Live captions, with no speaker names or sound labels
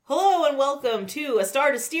and welcome to A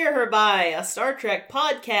Star to Steer Her By, a Star Trek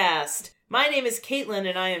podcast. My name is Caitlin,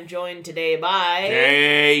 and I am joined today by...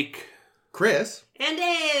 Jake. Chris. And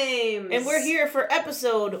Ames. And we're here for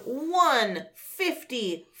episode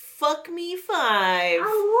 150, Fuck Me 5. Woo!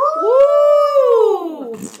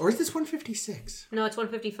 Or is this 156? No, it's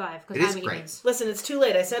 155. It is great. Listen, it's too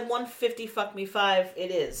late. I said 150, Fuck Me 5.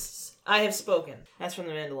 It is. I have spoken. That's from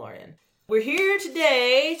The Mandalorian. We're here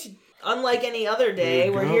today to... Unlike any other day,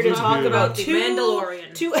 we're here to talk about The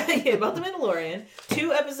Mandalorian. About The Mandalorian.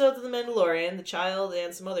 2 episodes of The Mandalorian, The Child,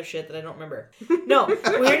 and some other shit that I don't remember. No,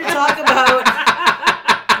 we're here to talk about...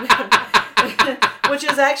 which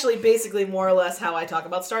is actually basically more or less how I talk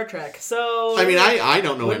about Star Trek. So... I mean, I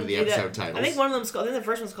don't know any of the episode titles. I think one of them's called... I think the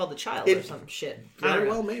first one's called The Child or some shit. Very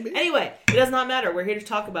well, maybe. Anyway, it does not matter. We're here to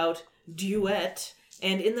talk about Duet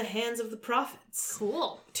and In the Hands of the Prophets.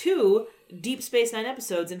 Cool. 2 Deep Space Nine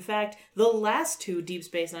episodes. In fact, the last 2 Deep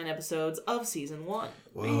Space Nine episodes of Season 1.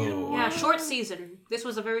 Whoa. Yeah, short season. This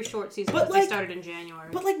was a very short season. But they started in January.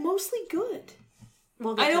 But mostly good.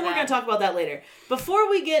 We'll I know we're going to talk about that later. Before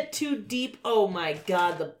we get too deep, oh my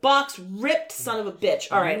god, the box ripped, son of a bitch.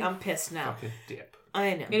 Alright, I'm pissed now. Fucking dip.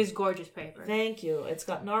 I know. It is gorgeous paper. Thank you. It's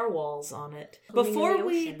got narwhals on it. Swimming in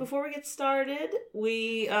the Before we get started,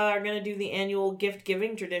 we are going to do the annual gift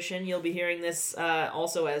giving tradition. You'll be hearing this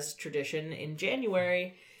also as tradition in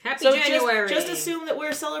January. Happy So January. just assume that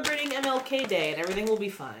we're celebrating MLK Day and everything will be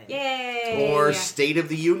fine. Yay. Or State of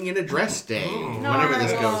the Union Address Day, whenever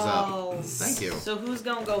this goes up. Narwhals. Thank you. So who's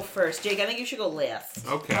going to go first? Jake, I think you should go last.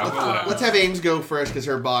 Okay, I'll go last. Let's have Ames go first, because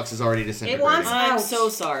her box is already disintegrating. wants- I'm Ouch. so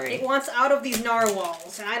sorry. It wants out of these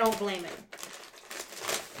narwhals, and I don't blame it.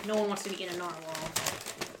 No one wants to be in a narwhal.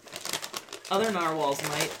 Other narwhals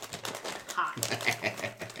might. Hot.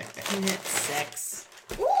 Sex.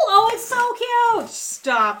 Ooh, oh, it's so cute!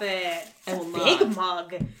 Stop it. I will not. Big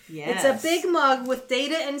mug. Yes. It's a big mug with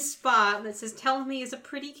Data and Spot that says, "Tell me is a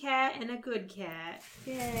pretty cat and a good cat."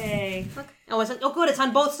 Yay. Look. Oh, it's like, oh, good. It's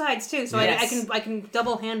on both sides too, so Yes. I can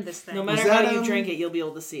double hand this thing. No matter that, how you drink it, you'll be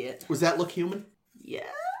able to see it. Was that Look Human? Yeah.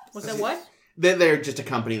 Was that what? They're just a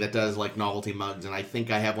company that does novelty mugs, and I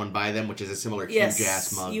think I have one by them, which is a similar huge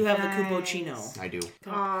ass mug. You have Nice. the Cupochino. I do.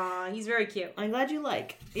 Aw, he's very cute. I'm glad you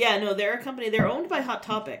like. Yeah, no, they're a company. They're owned by Hot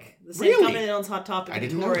Topic. The same Really? company that owns Hot Topic I and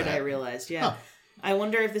didn't know Torrid, that. I realized. Yeah. Huh. I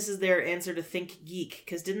wonder if this is their answer to Think Geek.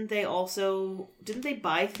 Because didn't they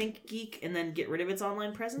buy Think Geek and then get rid of its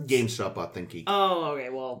online presence? GameStop bought Thinky. Oh,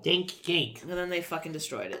 okay, well. Dink Geek. And then they fucking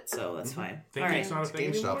destroyed it, so that's fine. Think All right. it's not a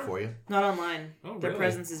thing GameStop anymore? for you. Not online. Oh, Their really?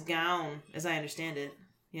 presence is gone, as I understand it.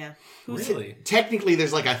 Yeah. Really? Technically,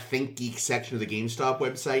 there's a Think Geek section of the GameStop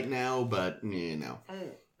website now, but, no.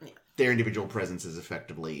 Yeah. Their individual presence is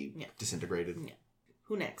effectively disintegrated. Yeah.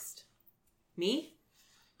 Who next? Me?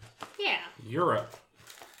 Yeah. Europe.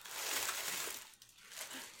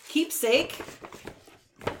 Keepsake?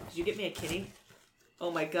 Did you get me a kitty?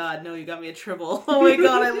 Oh my god, no, you got me a Tribble. Oh my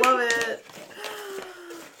god, I love it.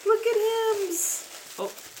 Look at him.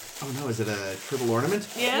 Oh no, is it a Tribble ornament?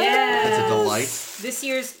 Yeah. That's a delight. This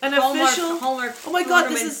year's An Hallmark, official. Hallmark. Oh my god,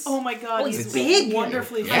 ornaments. this is. Oh my god, Oh, he's he's big.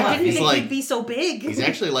 wonderfully Yeah, I fun. didn't he's think like- he'd be so big. He's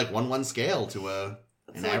actually 1/1 scale to an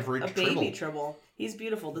It's like average a baby Tribble. Tribble. He's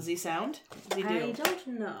beautiful. Does he sound? What does he I do? don't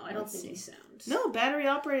know. I don't Let's think he see. sounds. No, battery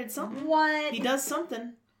operated something. What? He does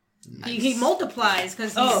something. Nice. He multiplies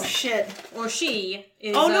because Oh shit. or she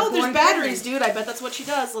is. Oh no, there's born batteries, pregnant. dude. I bet that's what she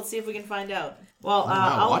does. Let's see if we can find out. Well,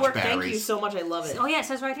 wow, I'll watch work. Thank batteries. you so much. I love it. Oh yeah, it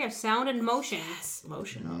says right here, sound and motion. Yes,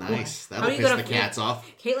 motion. Nice. How That'll do you piss go the to- cats off.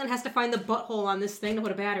 Caitlin has to find the butthole on this thing to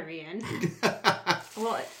put a battery in.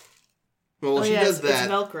 Well, Well, oh she yeah, does it's that.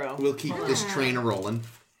 Velcro. We'll keep this train a rolling.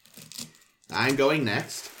 I'm going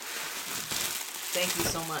next. Thank you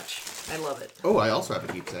so much. I love it. Oh, I also have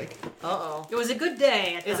a keepsake. Uh-oh. It was a good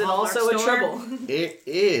day at the Is it Hallmark also a store. Tribble? It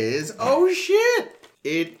is. Oh shit!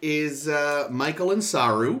 It is Michael and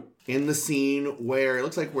Saru in the scene where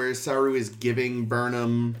where Saru is giving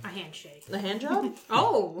Burnham A handshake. The hand job?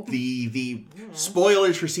 Oh. the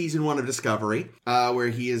spoilers for season 1 of Discovery, where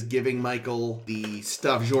he is giving Michael the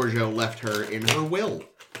stuff Giorgio left her in her will.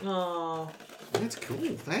 Oh. That's cool.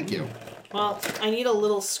 Thank you. Well, I need a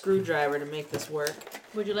little screwdriver to make this work.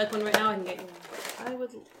 Would you like one right now? I can get you one. I would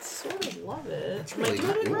sort of love it. That's Am I really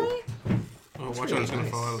doing it cool. right? Oh, watch really out, it's going to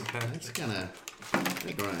nice. fall out of the pen. That's gonna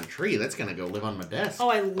go on a tree. That's gonna go live on my desk. Oh,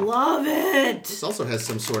 I love it! This also has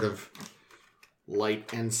some sort of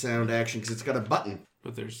light and sound action because it's got a button.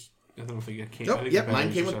 But there's I don't think it came. Nope. I think Yep. the Mine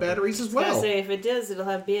batteries came are with separate. batteries as I was gonna well. say, if it does, it'll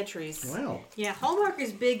have Beatrice. Wow. Yeah, Hallmark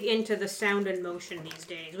is big into the sound and motion these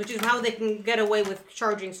days, which is how they can get away with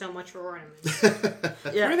charging so much for ornaments.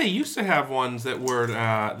 Remember they used to have ones that were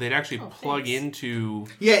they'd actually plug thanks. into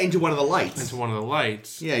Yeah, into one of the lights. one of the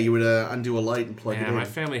lights. Yeah, you would undo a light and plug it Yeah, in. my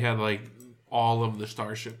family had like all of the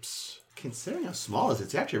starships. Considering how small it is,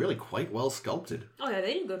 it's actually really quite well sculpted. Oh yeah,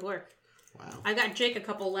 they do good work. Wow. I got Jake a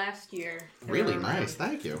couple last year. They Really were nice. around.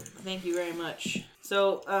 Thank you. Thank you very much.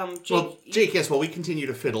 So, Jake, Well, Jake, yes, while we continue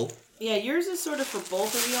to fiddle. yeah, yours is sort of for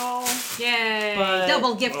both of y'all. Yay! But-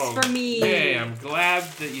 Double gifts for me. Hey, I'm glad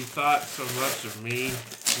that you thought so much of me.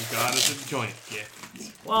 You got us a joint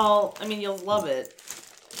gift. Well, I mean, you'll love it.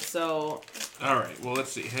 So, All right. Well,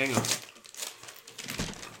 let's see. Hang on.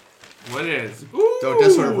 What is? So it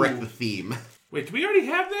does sort of wreck the theme. Wait, do we already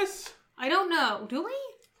have this? I don't know. Do we?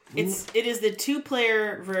 it is the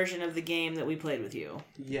 2-player version of the game that we played with you.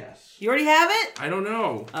 Yes. You already have it? I don't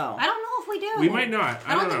know. Oh. I don't know if we do. We might not.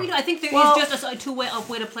 I don't think know. we do. I think there is Well- just a two-way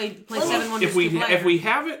way to play Seven Wonders If we two-player. if we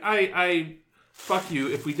have it, I fuck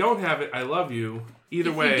you. If we don't have it, I love you. Either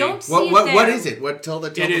If way, you don't see What it what there- is it? Tell the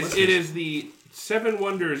it listeners. is the Seven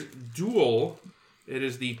Wonders Duel. It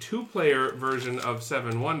is the 2-player version of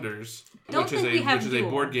Seven Wonders, Don't which is think we have which is a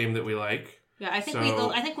Duel. board game that we like. Yeah, I think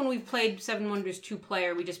So- I think when we played Seven Wonders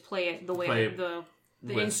two-player, we just play it the way Play the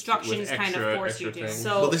with instructions kind of force you extra to. things.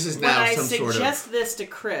 So Well, this is when now I some sort of- suggest this to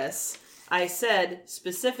Chris, I said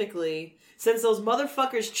specifically, since those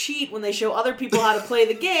motherfuckers cheat when they show other people how to play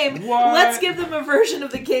the game, What? let's give them a version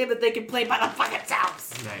of the game that they can play by the fucking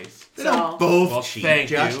themselves. Nice. They So, don't both Well, cheat. thank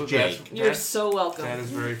Just you. Jake. you're so welcome. That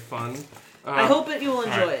is very fun. I hope that you will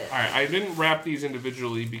enjoy All right, it. all right, I didn't wrap these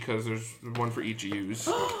individually because there's one for each of you.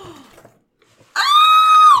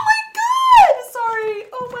 Oh my god! Sorry.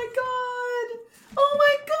 Oh my god. Oh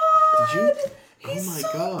my god. Did you? He's Oh my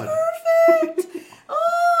so god. perfect.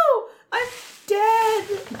 Oh, I'm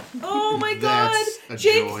dead. Oh my god. That's a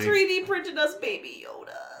Jake joy. 3D printed us baby Be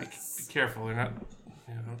Yodas. careful, they're not.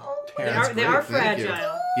 You know, Oh my tear- That's They are great, thank you.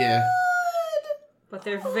 fragile, Yeah. god. but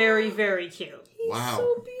they're very, very cute. He's Wow. so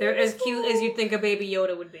beautiful. They're as cute as you'd think a baby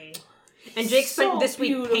Yoda would be. And Jake spent So this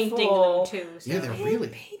week painting beautiful. them too. So. Yeah, they're Hand really.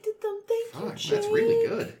 painted them. Thank you, Fuck, Jake. that's really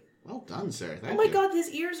good. Well done, sir. Thank Oh my you. god, his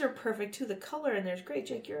ears are perfect too. The color in there's great.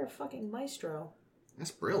 Jake, you're a fucking maestro.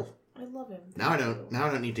 That's brill. I love him. Now I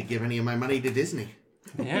don't need to give any of my money to Disney.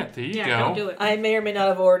 Yeah, there you Yeah, go. don't do it. I may or may not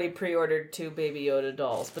have already pre-ordered 2 Baby Yoda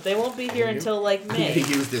dolls, but they won't be here until like I'm May. going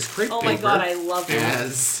to use this crepe Oh my paper god, I love them.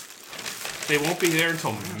 as... They won't be there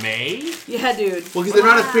until May. Yeah, dude. Well, because they're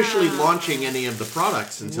not officially launching any of the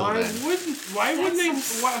products until Why then. wouldn't? Why wouldn't they?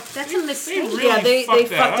 That's they, a mistake. They really Yeah, they fucked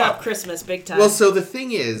that fucked up Christmas big time. Well, so the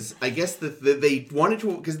thing is, I guess that they wanted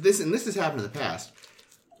to, because this has happened in the past.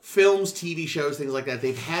 Films, TV shows, things like that,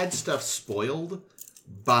 they've had stuff spoiled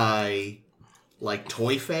by, like,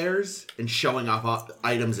 toy fairs and showing off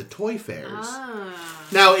items at toy fairs. Ah.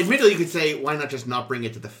 Now, admittedly, you could say, why not just not bring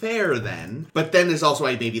it to the fair then? But then there's also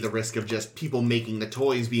maybe the risk of just people making the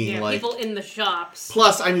toys being Yeah, like... people in the shops.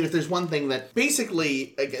 Plus, I mean, if there's one thing that...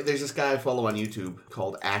 Basically, there's this guy I follow on YouTube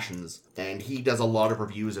called Ashens, and he does a lot of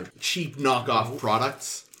reviews of cheap knockoff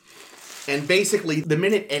products. And basically, the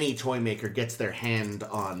minute any toy maker gets their hand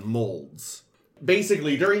on molds...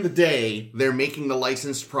 Basically, during the day, they're making the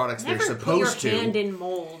licensed products Never they're supposed put your hand to. in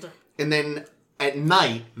mold. And then at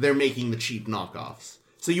night, they're making the cheap knockoffs.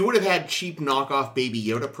 So you would have had cheap knockoff Baby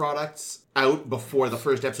Yoda products out before the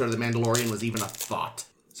first episode of The Mandalorian was even a thought.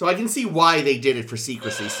 So I can see why they did it for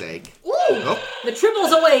secrecy's sake. Ooh! Oh. The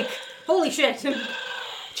triple's awake! Holy shit!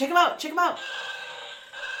 check him out. Check him out.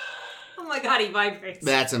 Oh my god, he vibrates.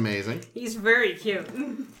 That's amazing. He's very cute.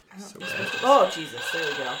 So bad. Oh Jesus! There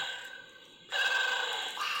we go.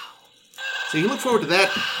 So you can look forward to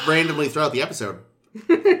that randomly throughout the episode.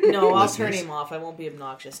 No, I'll turn Listeners. him off. I won't be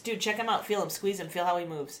obnoxious. Dude, check him out. Feel him. Squeeze him. Feel how he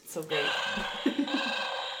moves. It's so great.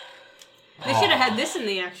 They should have had this in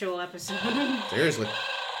the actual episode. Seriously.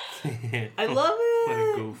 I love it. What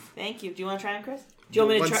a goof. Thank you. Do you want to try him, Chris? Do you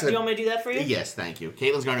want me to try? Do you want me to do that for you? Yes, thank you.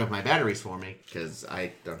 Caitlin's going to have my batteries for me, because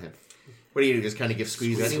I don't have... What do you do, just kind of give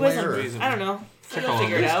squeeze Squeeze anywhere? him. or- Squeeze him. I don't know. Tickle You'll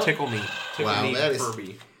figure him. it out. Tickle me. Tickle Wow, me, that is-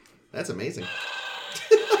 Furby. That's amazing.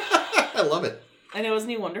 I love it. I know, isn't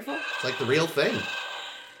he wonderful? It's like the real thing.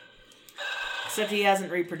 Except he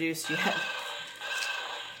hasn't reproduced yet.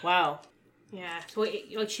 Wow. Yeah, so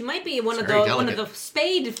she might be one of very the delicate.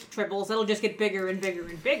 spade triples that'll just get bigger and bigger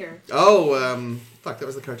and bigger. Oh, fuck, that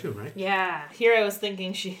was the cartoon, right? Yeah. Here I was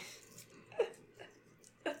thinking she...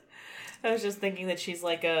 I was just thinking that she's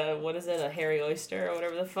like a, what is it, a hairy oyster or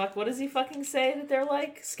whatever the fuck. What does he fucking say that they're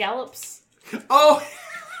like? Scallops? Oh!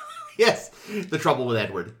 Yes! The Trouble with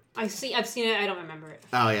Edward. I've seen it. I don't remember it.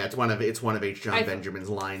 Oh yeah, it's one of H. John Benjamin's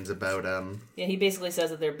lines about Yeah, he basically says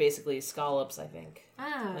that they're basically scallops, I think.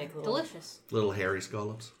 Like little, delicious. little hairy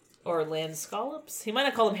scallops. Or land scallops? He might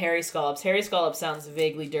have called them hairy scallops. Hairy scallops sounds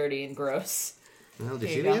vaguely dirty and gross. Well, did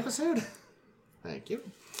you see the episode? Thank you.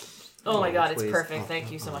 Oh my god, it's perfect.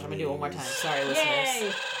 Thank you so much. I'm gonna do it one more time. Sorry, listeners.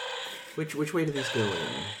 Yay! Which way do these go in?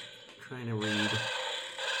 Trying to read.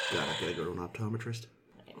 God, I gotta go to an optometrist.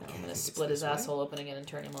 I'm gonna split his asshole open again and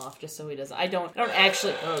turn him off just so he doesn't. I don't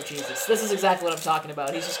actually. Oh Jesus, this is exactly what I'm talking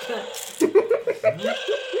about. He's just gonna.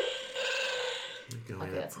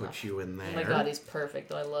 That's put you in there. Oh my god, he's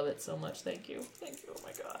perfect. I love it so much. Thank you. Oh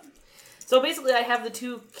my god. So basically, I have the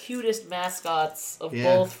two cutest mascots of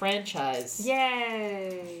both franchise.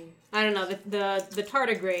 Yay! I don't know, the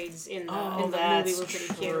tardigrades in the movie were pretty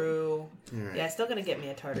cute. Right. Yeah, still gonna get me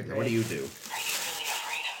a tardigrade. What do you do? Are you really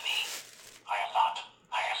afraid of me? I am not.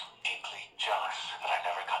 I am deeply jealous that I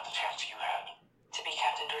never got the chance you had. To be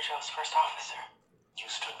Captain Durjov's first officer. You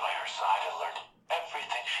stood by her side and learned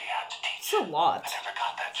everything she had to teach. It's a lot. I never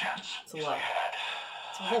got that chance. It's a lot.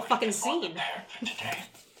 It's a whole fucking scene. Prepared for today.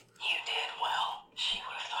 You did well. She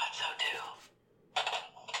would have thought so too.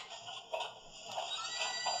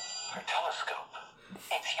 Her telescope.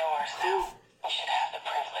 It's yours now. You should have the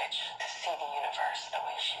privilege to see the universe the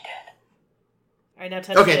way she did. All right, now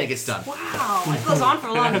touch Okay, I six. think it's done. Wow, it goes on for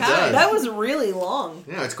a long It time. does. That was really long.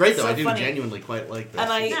 Yeah, it's great though. So I do funny. genuinely quite like this. And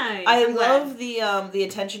Nice. I I'm love the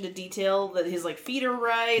attention to detail that his like feet are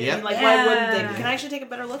right. Yep. And like why wouldn't they? Yeah. Can I actually take a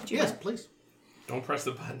better look? Yes, please. Don't press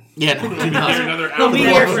the button. Yeah, no, do There's not. another He'll be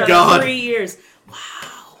hour. here Oh, for God. 3 years.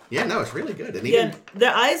 Yeah, no, it's really good. And Yeah, even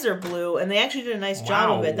their eyes are blue, and they actually did a nice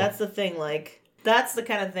job of it. Wow. That's the thing. Like that's the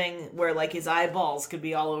kind of thing where like his eyeballs could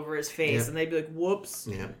be all over his face, Yep. and they'd be like, "Whoops."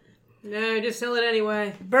 yeah. No, just tell it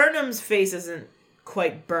anyway. Burnham's face isn't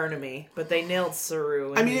quite Burnhamy, but they nailed Saru.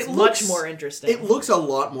 And I mean, he's it much looks more interesting. It looks a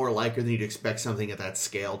lot more like her than you'd expect something at that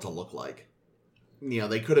scale to look like. You know,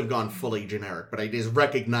 they could have gone fully generic, but it is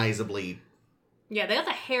recognizably. Yeah, they got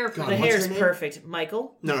the hair for God, the what's hair's her name? perfect.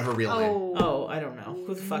 Michael? No, her real name. Oh, I don't know.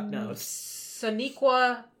 Who the fuck knows?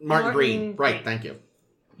 Saniqua Martin Green. Right, thank you.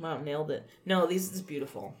 Wow, nailed it. No, this is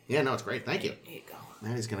beautiful. Yeah, no, it's great. Thank you. Here you go.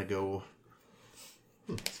 Now he's gonna go.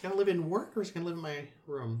 He's gonna live in work or he's gonna live in my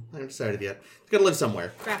room? I haven't decided yet. He's gonna live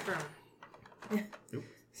somewhere. Craft room.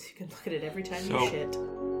 So you can look at it every time So- you shit.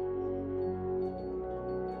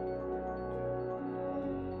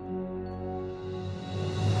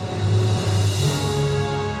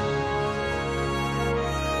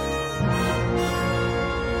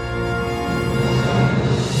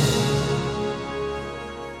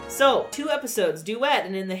 So, 2 episodes, Duet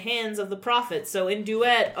and In the Hands of the Prophet. So in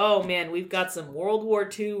Duet, oh man, we've got some World War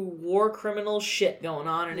II war criminal shit going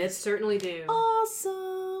on, and It it's certainly do.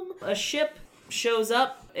 awesome. A ship shows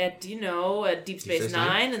up at, at Deep Space Space Nine,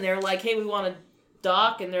 Nine? and they're like, hey, we want to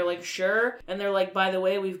dock, and they're like, sure. And they're like, by the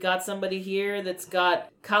way, we've got somebody here that's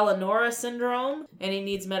got Kalanora syndrome, and he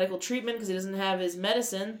needs medical treatment because he doesn't have his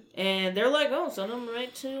medicine. And they're like, oh, send him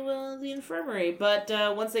right to the infirmary. But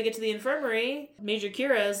once they get to the infirmary, Major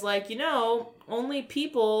Kira is like, only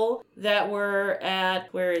people that were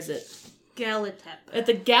at, where is it? Galatep. At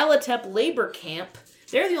the Galatep labor camp.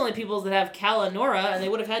 They're the only people that have Kalanora, and they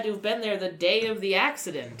would have had to have been there the day of the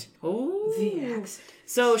accident. Ooh. The accident.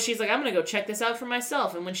 So she's like, I'm gonna go check this out for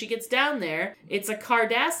myself. And when she gets down there, it's a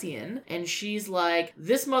Cardassian, and she's like,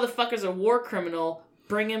 this motherfucker's a war criminal.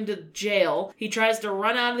 Bring him to jail. He tries to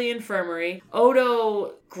run out of the infirmary.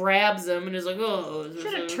 Odo grabs him and is like, oh.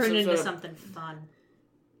 Should have turned into something fun.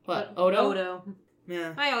 What, Odo? Odo.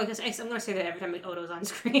 Yeah. I'm going to say that every time Odo's on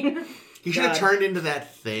screen. He should have God. turned into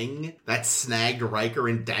that thing that snagged Riker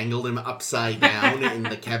and dangled him upside down in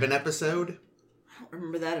the Kevin episode. I don't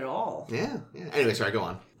remember that at all. Yeah. Anyway, sorry, go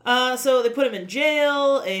on. So they put him in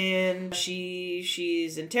jail, and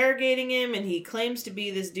she's interrogating him, and he claims to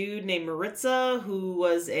be this dude named Maritza, who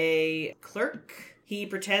was a clerk. He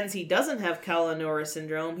pretends he doesn't have Kalanora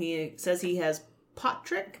syndrome. He says he has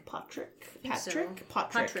Patrick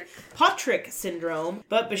syndrome.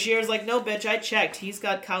 But Bashir's like, no, bitch, I checked. He's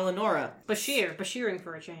got Kalanora. Bashiring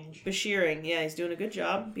for a change. Bashiring, yeah, he's doing a good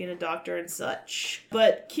job being a doctor and such.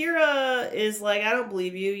 But Kira is like, I don't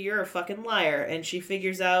believe you. You're a fucking liar. And she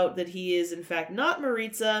figures out that he is, in fact, not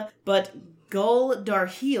Maritza, but Gul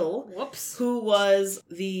Darheel, Whoops. who was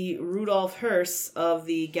the Rudolf Hirsch of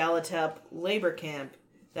the Galatep labor camp.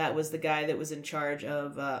 That was the guy that was in charge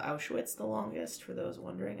of Auschwitz the longest, for those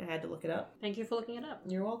wondering. I had to look it up. Thank you for looking it up.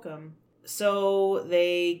 You're welcome. So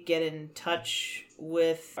they get in touch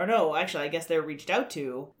with... Or no, actually, I guess they're reached out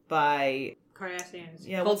to by Cardassians.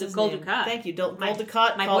 Yeah, Gold, what's his Gold name? Dukat. Thank you. Gold My-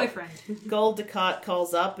 Dukat. My boyfriend. Gold Dukat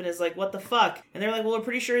calls up and is like, what the fuck? And they're like, well, we're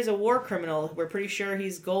pretty sure he's a war criminal. We're pretty sure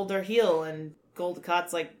he's Gold Darheel. And Gold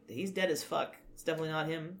Dukat's like, he's dead as fuck. It's definitely not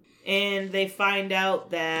him. And they find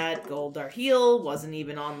out that Gold Darheel wasn't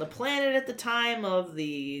even on the planet at the time of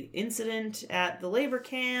the incident at the labor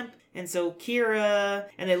camp. And so Kira,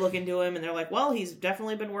 and they look into him and they're like, well, he's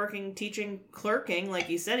definitely been teaching clerking like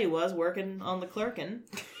he said he was, working on the clerking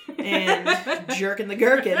and jerking the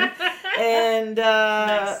gherkin. And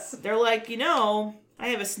Nice. they're like, I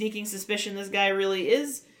have a sneaking suspicion this guy really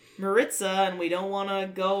is Maritza, and we don't want to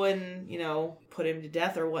go and, put him to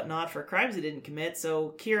death or whatnot for crimes he didn't commit.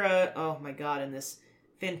 So Kira, oh my god, in this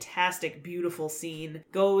fantastic, beautiful scene,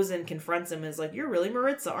 goes and confronts him and is like, you're really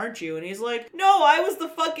Maritza, aren't you? And he's like, no, I was the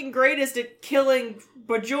fucking greatest at killing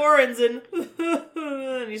Bajorans, and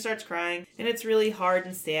he starts crying. And it's really hard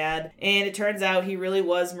and sad. And it turns out he really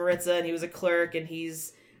was Maritza, and he was a clerk, and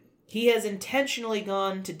he has intentionally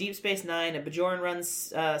gone to Deep Space Nine, a Bajoran-run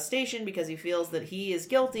station, because he feels that he is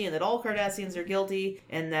guilty and that all Cardassians are guilty,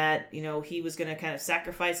 and that, he was going to kind of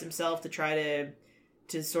sacrifice himself to try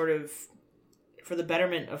to sort of, for the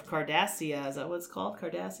betterment of Cardassia. Is that what it's called?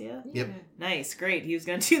 Cardassia? Yep. Nice, great. He was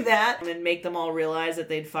going to do that and make them all realize that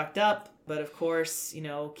they'd fucked up. But of course,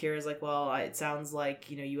 Kira's like, well, it sounds like,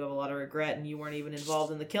 you have a lot of regret and you weren't even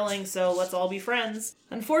involved in the killing, so let's all be friends.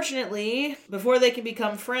 Unfortunately, before they can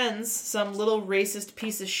become friends, some little racist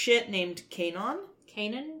piece of shit named Kanan?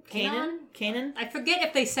 Kanan? I forget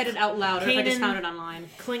if they said it out loud or if I just Kanan. found it online.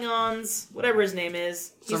 Klingons, whatever his name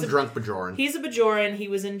is. Some drunk Bajoran. He's a Bajoran. He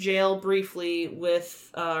was in jail briefly with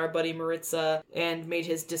our buddy Maritza and made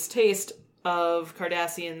his distaste of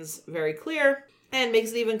Cardassians very clear. And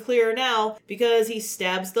makes it even clearer now because he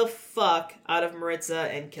stabs the fuck out of Maritza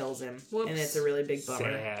and kills him. Whoops. And it's a really big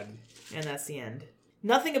bummer. Sad. And that's the end.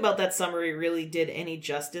 Nothing about that summary really did any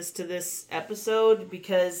justice to this episode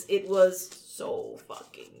because it was so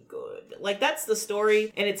fucking good. Like, that's the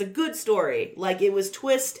story, and it's a good story. Like, it was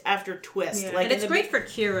twist after twist. Yeah. Like, And it's great for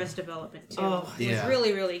Kira's development, too. Oh, It was yeah.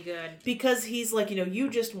 really, really good. because he's like, you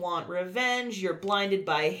just want revenge, you're blinded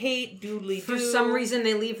by hate, doodly-doo. For some reason,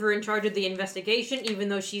 they leave her in charge of the investigation, even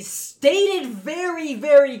though she's stated very,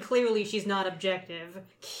 very clearly she's not objective.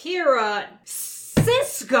 Kira,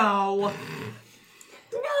 Cisco,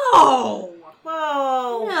 no,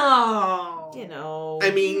 Well, no.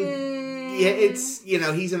 I mean, yeah, it's,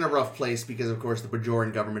 he's in a rough place because, of course, the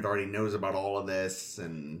Bajoran government already knows about all of this,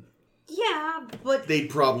 and Yeah, but they'd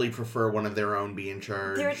probably prefer one of their own be in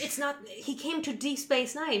charge. it's not. He came to Deep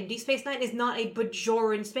Space Nine. Deep Space Nine is not a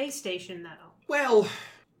Bajoran space station, though. Well,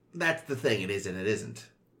 that's the thing. It is and it isn't.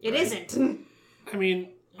 It Right. isn't. I mean,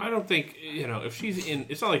 I don't think, if she's in,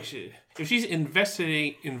 it's not like if she's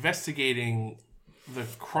investigating the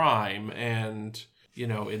crime and,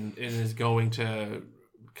 and is going to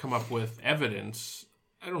come up with evidence,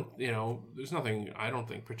 there's nothing, I don't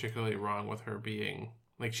think, particularly wrong with her being,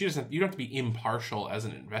 like, you don't have to be impartial as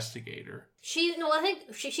an investigator. I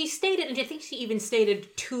think she stated, and I think she even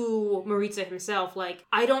stated to Maritza himself, like,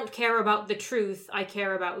 I don't care about the truth, I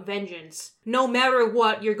care about vengeance. No matter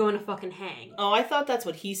what, you're going to fucking hang. Oh, I thought that's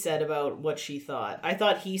what he said about what she thought. I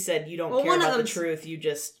thought he said you don't Well, care one of about the them's- truth, you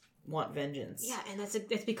just want vengeance. Yeah, and it's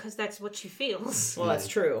because that's what she feels. Well, that's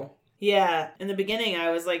true. Yeah, in the beginning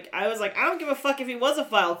I was like, I don't give a fuck if he was a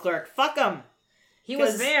file clerk. Fuck him. He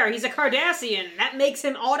was 'Cause- there. He's a Cardassian. That makes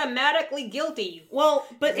him automatically guilty. Well,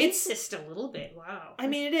 but it's Racist a little bit. Wow. I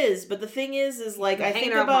mean, it is, but the thing is like, I hanging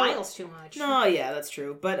think out about... Miles too much. No, yeah, that's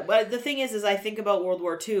true. But the thing is I think about World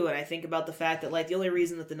War II, and I think about the fact that, like, the only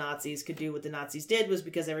reason that the Nazis could do what the Nazis did was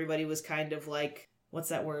because everybody was kind of, like, what's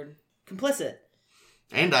that word? Complicit.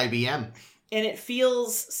 And IBM. And it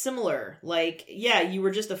feels similar. Like, yeah, you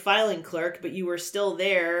were just a filing clerk, but you were still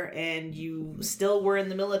there, and you still were in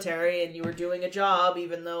the military, and you were doing a job,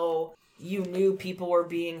 even though you knew people were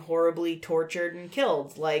being horribly tortured and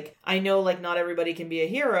killed. Like, I know, like, not everybody can be a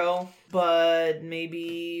hero, but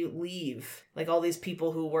maybe leave. Like, all these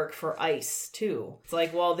people who work for ICE, too. It's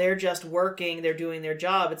like, well, they're just working, they're doing their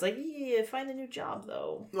job. It's like, yeah, find a new job,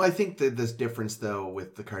 though. Well, I think that this difference, though,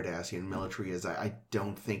 with the Cardassian military is I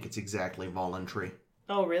don't think it's exactly voluntary.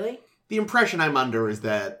 Oh, really? The impression I'm under is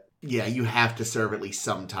that, yeah, you have to serve at least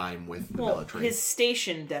some time with the Well, military. his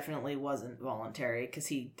station definitely wasn't voluntary because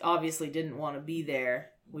he obviously didn't want to be there.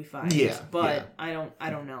 We find, Yeah, but yeah. I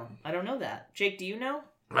don't know. I don't know that. Jake, do you know?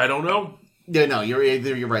 I don't know. Yeah, no,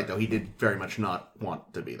 you're right, though. He did very much not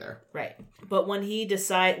want to be there. Right. But when he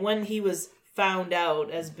was found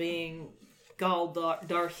out as being Gall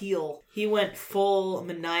Darheal, he went full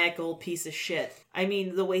maniacal piece of shit. I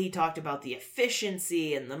mean, the way he talked about the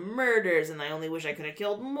efficiency and the murders, and I only wish I could have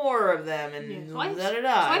killed more of them, and So I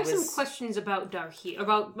da-da-da. have some questions about Darheal,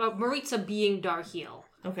 about Maritza being Darheal.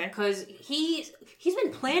 Okay. Because he's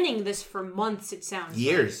been planning this for months, it sounds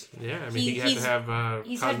Years. Yeah, I mean, he had to have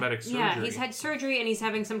cosmetic surgery. Yeah, he's had surgery and he's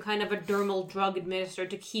having some kind of a dermal drug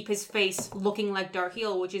administered to keep his face looking like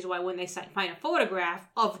Darheal, which is why when they find a photograph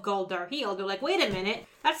of Gall Darheal, they're like, wait a minute,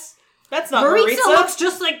 that's not Maritza Maritza. looks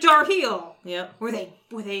just like Darheal. Yep. Were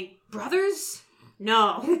they brothers?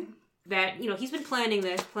 No. That, he's been planning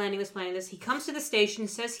this. He comes to the station,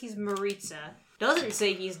 says he's Maritza. Doesn't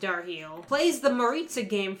say he's Darheal. Plays the Maritza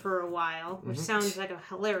game for a while, which sounds like a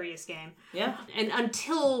hilarious game. Yeah. And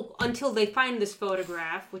until they find this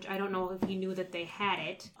photograph, which I don't know if he knew that they had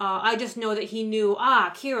it. I just know that he knew,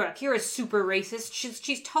 Kira's super racist.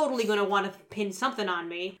 She's totally gonna want to pin something on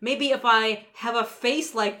me. Maybe if I have a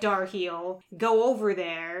face like Darheal, go over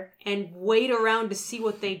there and wait around to see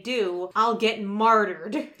what they do, I'll get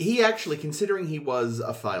martyred. He actually, considering he was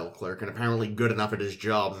a file clerk and apparently good enough at his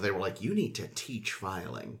job that they were like, you need to teach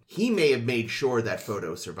filing. He may have made sure that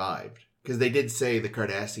photo survived. Because they did say the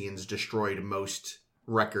Cardassians destroyed most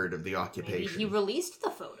record of the occupation. Maybe he released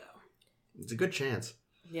the photo. It's a good chance.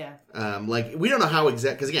 Yeah. We don't know how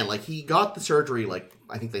exact... Because again, he got the surgery,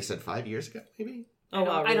 I think they said 5 years ago, maybe? Oh,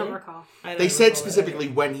 wow, really? I don't recall. They said specifically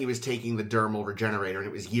when he was taking the dermal regenerator, and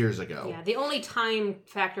it was years ago. Yeah, the only time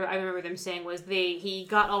factor I remember them saying was he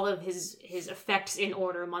got all of his effects in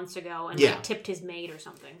order months ago and tipped his maid or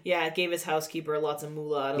something. Yeah, it gave his housekeeper lots of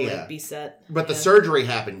moolah to be set. But the surgery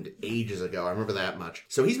happened ages ago. I remember that much.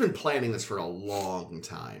 So he's been planning this for a long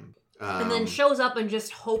time. And then shows up and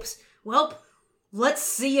just hopes, let's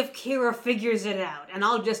see if Kira figures it out, and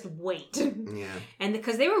I'll just wait. Yeah. And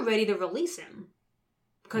because they were ready to release him.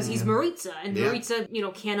 Because he's Maritza, and Maritza,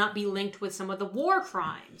 cannot be linked with some of the war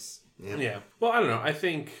crimes. Yeah. Well, I don't know. I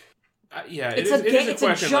think, It's a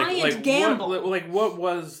question. A giant gamble. What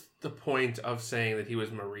was the point of saying that he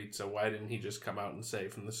was Maritza? Why didn't he just come out and say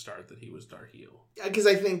from the start that he was Darheal? Because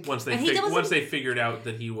I think... Once they figured out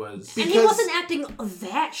that he was... And he wasn't acting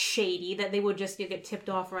that shady that they would just get tipped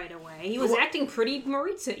off right away. He was acting pretty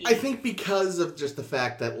Maritza-y. I think because of just the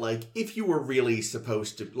fact that, if you were really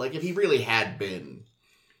supposed to... if he really had been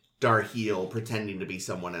Darheal pretending to be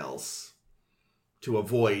someone else to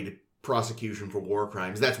avoid prosecution for war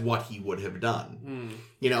crimes, that's what he would have done.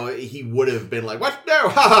 He would have been like, what? No,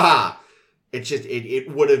 ha ha ha! It's just,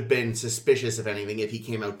 it would have been suspicious, if anything, if he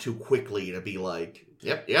came out too quickly to be like,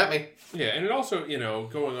 yep, you got me. Yeah, and it also,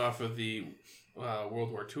 going off of the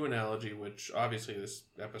World War II analogy, which obviously this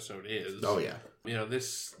episode is. Oh, yeah.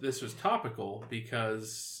 This was topical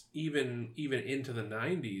because even into the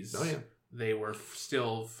 90s, they were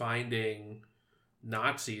still finding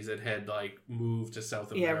Nazis that had moved to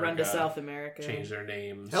South America. Yeah, run to South America. Change their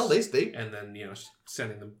names. Hell, they and then,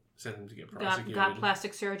 sending them to get prosecuted. Got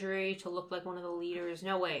plastic surgery to look like one of the leaders.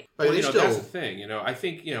 No way. Well, that's the thing. I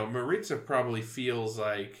think, Maritza probably feels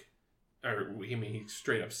like, or he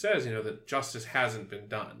straight up says, that justice hasn't been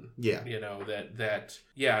done. Yeah. The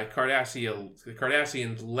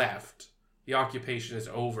Cardassians left. The occupation is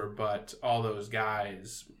over, but all those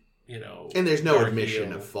guys, And there's no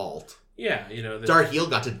admission of fault. Yeah, Darheal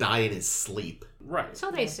got to die in his sleep. Right.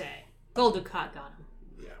 So they say. Gul Dukat got him.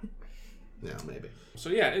 Yeah. Yeah, maybe. So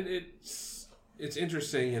yeah, it's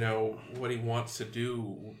interesting, what he wants to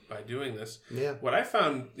do by doing this. Yeah. What I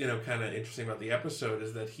found, kind of interesting about the episode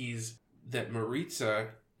is that Maritza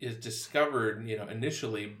is discovered,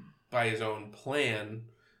 initially by his own plan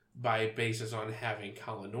by basis on having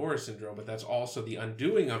Kalanora syndrome, but that's also the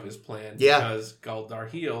undoing of his plan because Gul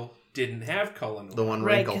Darheal didn't have Kalanora. The one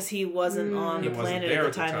right, wrinkle. because he wasn't on the planet at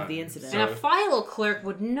the time of the incident. And a file clerk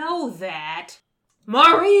would know that.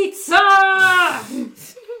 Maritza!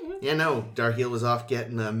 Yeah, no. Darheal was off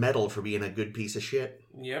getting a medal for being a good piece of shit.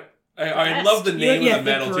 Yep. I love the name of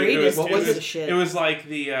the medal, too. It was like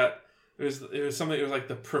the... It was something. It was like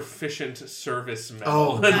the Proficient Service Medal.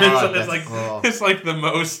 Oh, God, it's like the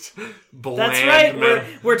most bland. That's right. Medal.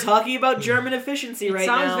 We're talking about German efficiency right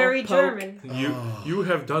now. Sounds very German. You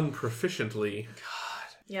have done proficiently. God.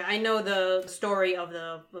 Yeah, I know the story of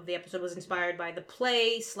the episode was inspired by the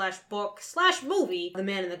play / book / movie, The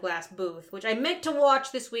Man in the Glass Booth, which I meant to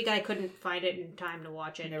watch this week. I couldn't find it in time to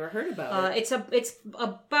watch it. Never heard about it. It's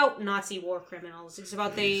about Nazi war criminals. It's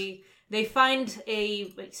about they They find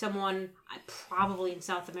someone, probably in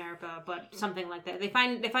South America, but something like that. They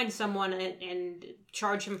find someone and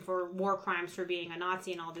charge him for war crimes for being a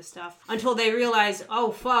Nazi and all this stuff. Until they realize,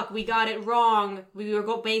 oh fuck, we got it wrong. We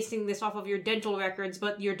were basing this off of your dental records,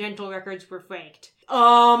 but your dental records were faked.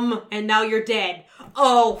 And now you're dead.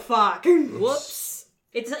 Oh fuck. Whoops.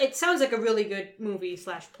 It sounds like a really good movie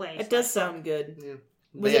 / play. It does sound good. Yeah.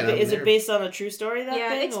 Is it based on a true story, that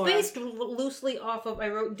thing? It's based loosely off of, I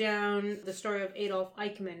wrote down the story of Adolf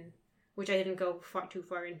Eichmann, which I didn't go too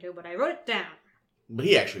far into, but I wrote it down. But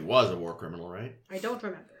he actually was a war criminal, right? I don't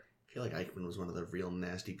remember. I feel like Eichmann was one of the real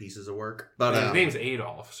nasty pieces of work. But his name's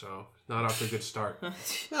Adolf, so not off to a good start.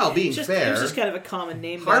 Well, being fair, it was just kind of a common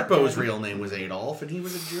name. back Harpo's then. real name was Adolf, and he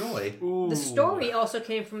was a joy. Ooh. The story also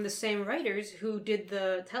came from the same writers who did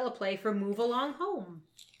the teleplay for Move Along Home.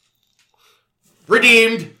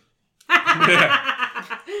 Redeemed!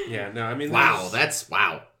 Yeah, no, I mean... Wow, that's...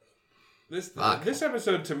 Wow. This Fuck. this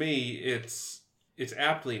episode, to me, it's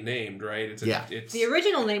aptly named, right? It's The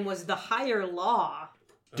original name was The Higher Law.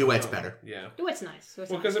 Duet's better. Yeah. Duet's nice. Well,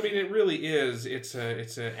 because I mean, it really is. It's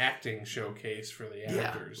an acting showcase for the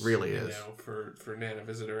actors. Yeah, really you is. know, for Nana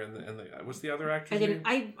Visitor and the what's the other actor?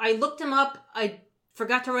 I looked him up. I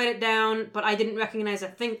forgot to write it down, but I didn't recognize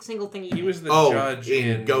a single thing he did. He was the judge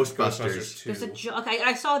in in Ghostbusters. 2. There's a okay,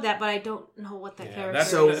 I saw that, but I don't know what that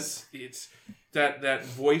character is. It's that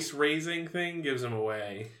voice raising thing gives him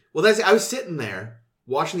away. Well, I was sitting there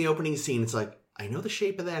watching the opening scene. It's like, I know the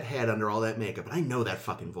shape of that head under all that makeup, and I know that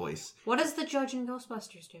fucking voice. What does the judge in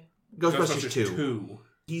Ghostbusters do? Ghostbusters 2.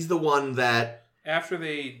 He's the one that... After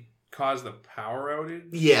they cause the power outage...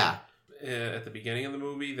 Yeah. At the beginning of the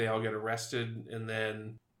movie, they all get arrested, and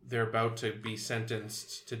then they're about to be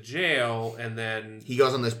sentenced to jail, and then... He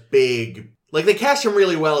goes on this big... Like, they cast him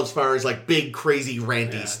really well as far as, like, big, crazy,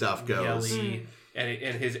 ranty stuff goes. Yelly,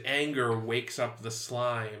 and his anger wakes up the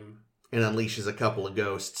slime... And unleashes a couple of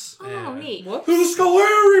ghosts. Oh, neat. Whoops. The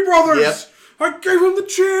Scolari brothers! Yep. I gave him the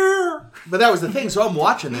chair! But that was the thing, so I'm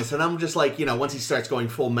watching this, and I'm just like, once he starts going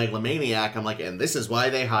full megalomaniac, I'm like, and this is why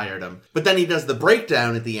they hired him. But then he does the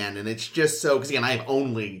breakdown at the end, and it's just so, because again, I have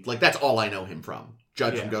only, that's all I know him from.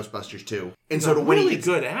 Judge from Ghostbusters 2. And so to when really he gets...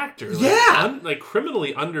 good actor. Yeah!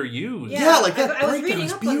 criminally underused. Yeah, like that I was breakdown reading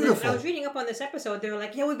is up on this. beautiful. I was reading up on this episode. They were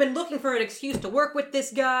like, we've been looking for an excuse to work with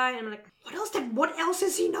this guy. And I'm like, what else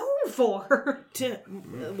is he known for?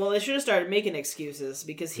 Well, they should have started making excuses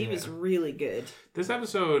because he was really good. This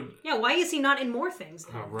episode... Yeah, why is he not in more things?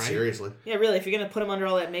 Oh, right? Seriously. Yeah, really, if you're going to put him under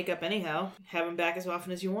all that makeup anyhow, have him back as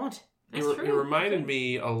often as you want. It reminded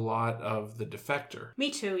me a lot of The Defector.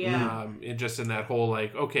 Me too, yeah. Just in that whole,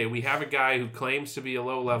 okay, we have a guy who claims to be a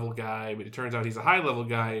low-level guy, but it turns out he's a high-level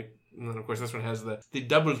guy. And then, of course, this one has the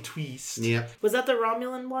double twist. Yeah. Was that the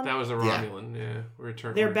Romulan one? That was a Romulan, yeah.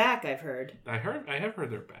 Return. They're back, I've heard. I have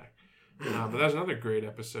heard they're back. But that was another great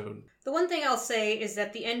episode. The one thing I'll say is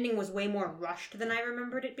that the ending was way more rushed than I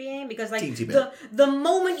remembered it being, because the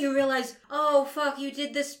moment you realize, oh fuck, you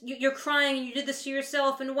did this, you're crying, and you did this to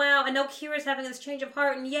yourself, and wow, and now Kira's having this change of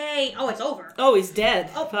heart, and yay, oh, it's over. Oh, he's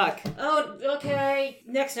dead. Oh fuck. Oh, okay.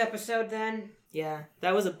 Next episode then. Yeah,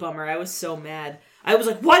 that was a bummer. I was so mad. I was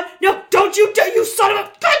like, what? No, don't you dare, you son of a...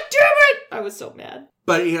 God damn it! I was so mad.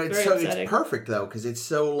 But it's perfect though, because it's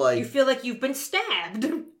so you feel like you've been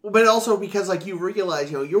stabbed. But also because you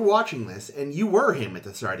realize you're watching this and you were him at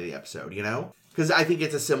the start of the episode, because I think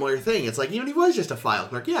it's a similar thing. It's like, even he was just a file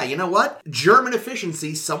clerk. Yeah, you know what? German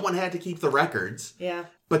efficiency. Someone had to keep the records. Yeah.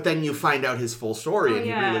 But then you find out his full story, and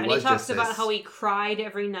he really was just this. And he talks about how he cried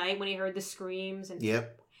every night when he heard the screams. And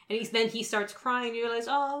yep. And then he starts crying, and you realize,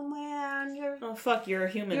 oh man, you're a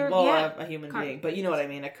human. A human being, but you know what I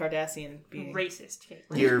mean, a Cardassian being. Racist.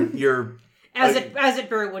 You're as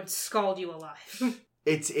it would scald you alive.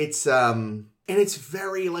 And it's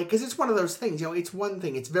very because it's one of those things, it's one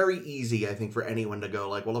thing. It's very easy, I think, for anyone to go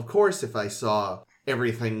well, of course, if I saw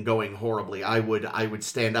everything going horribly, I would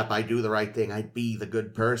stand up, I'd do the right thing, I'd be the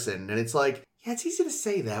good person. And it's like, yeah, it's easy to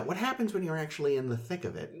say that. What happens when you're actually in the thick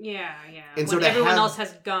of it? Yeah. And when so everyone else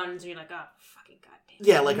has guns, and you're like, oh, fucking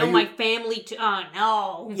goddamn. Yeah, my family too. Oh,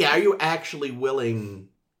 no. Yeah, are you actually will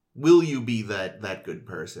you be that good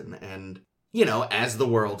person? And, as the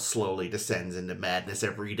world slowly descends into madness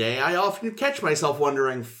every day, I often catch myself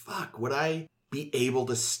wondering, fuck, would I be able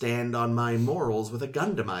to stand on my morals with a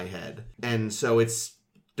gun to my head? And so it's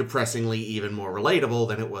depressingly even more relatable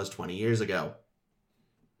than it was 20 years ago.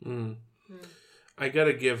 I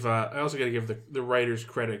also gotta give the writers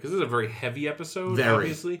credit, because this is a very heavy episode,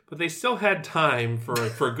 obviously, but they still had time for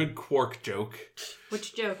a good Quark joke.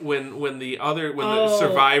 Which joke? When the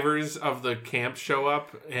survivors of the camp show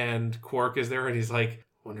up and Quark is there and he's like,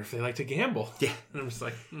 wonder if they like to gamble. Yeah. And I'm just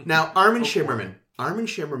like... Now, Armin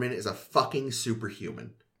Shimmerman is a fucking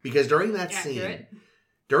superhuman. Because during that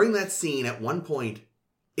scene, at one point,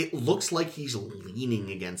 it looks like he's leaning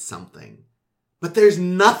against something. But there's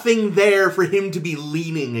nothing there for him to be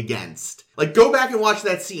leaning against. Like, go back and watch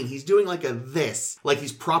that scene. He's doing like like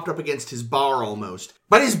he's propped up against his bar almost.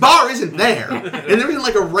 But his bar isn't there. And there isn't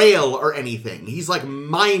like a rail or anything. He's like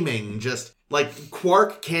miming, just like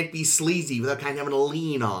Quark can't be sleazy without kind of having a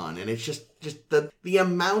lean on. And it's just the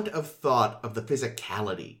amount of thought of the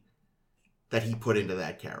physicality that he put into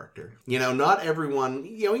that character. You know, not everyone,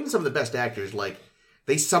 you know, even some of the best actors, like,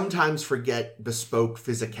 they sometimes forget bespoke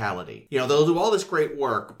physicality. You know, they'll do all this great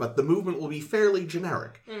work, but the movement will be fairly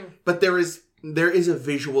generic. But there is a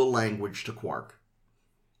visual language to Quark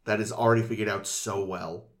that is already figured out so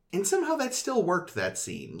well. And somehow that still worked, that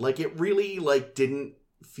scene. Like, it really, like, didn't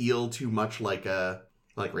feel too much like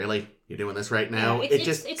really? You're doing this right now? Yeah,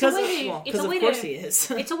 Because of course he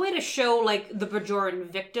is. It's a way to show, like, the Bajoran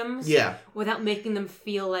victims. Yeah. Without making them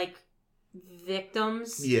feel like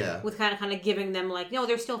victims. Yeah. With kind of giving them, like, no,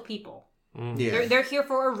 they're still people. Yeah. They're here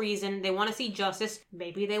for a reason. They want to see justice.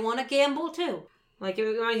 Maybe they want to gamble, too. Like, it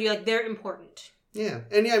reminds you, like, they're important. Yeah.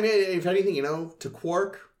 And yeah, I mean, if anything, you know, to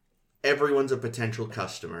Quark, everyone's a potential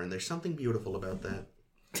customer, and there's something beautiful about that.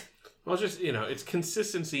 Well, just, you know, it's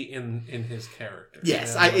consistency in his character.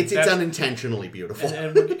 Yes, you know? it's unintentionally beautiful.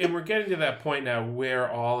 And we're getting to that point now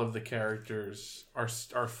where all of the characters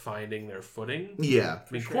are finding their footing. Yeah.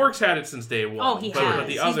 I mean, Quark's had it since day one. Oh, he has. But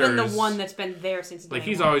the He's been the others, one that's been there since day like,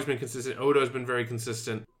 he's one. always been consistent. Odo's been very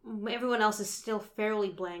consistent. Everyone else is still fairly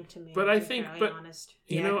blank to me. But I think, honest.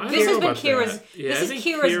 you know, I This has don't know been about Kira's. that. Yeah, this I is think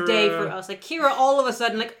Kira's day for us. Like, Kira, all of a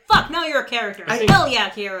sudden, like, fuck, now you're a character. Hell yeah,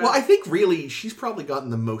 Kira. Well, I think really she's probably gotten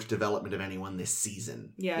the most development of anyone this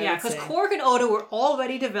season. Yeah, because Quark and Odo were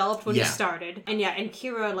already developed when Yeah. he started. And and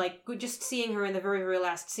Kira, like, just seeing her in the very, very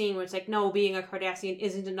last scene where it's like, no, being a Cardassian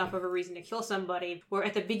isn't enough of a reason to kill somebody. Where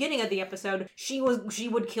at the beginning of the episode, she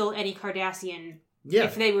would kill any Cardassian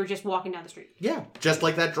if they were just walking down the street. Yeah, just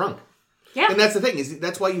like that drunk. Yeah. And that's the thing, is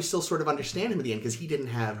that's why you still sort of understand him in the end, because he didn't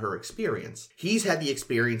have her experience. He's had the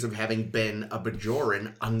experience of having been a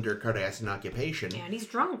Bajoran under Cardassian occupation. And he's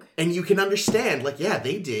drunk. And you can understand, like, yeah,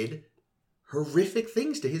 they did horrific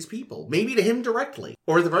things to his people. Maybe to him directly.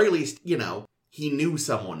 Or at the very least, you know, he knew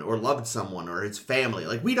someone or loved someone or his family.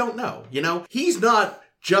 Like, we don't know, you know? He's not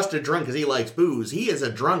just a drunk because he likes booze. He is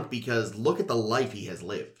a drunk because look at the life he has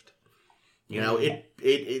lived. You know,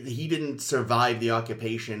 he didn't survive the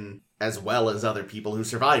occupation as well as other people who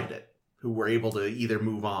survived it, who were able to either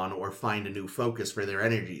move on or find a new focus for their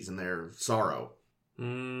energies and their sorrow.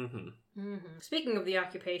 Speaking of the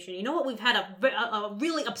occupation, you know what we've had a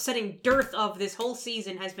really upsetting dearth of this whole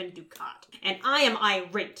season has been Dukat. And I am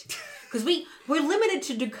irate. Because we're limited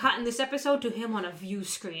to Dukat in this episode to him on a view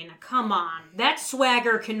screen. Come on. That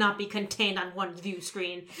swagger cannot be contained on one view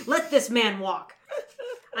screen. Let this man walk.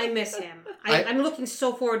 I miss him. I'm looking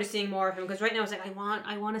so forward to seeing more of him, because right now it's like,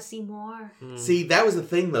 I want to see more. See, that was the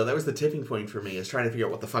thing, though. That was the tipping point for me, is trying to figure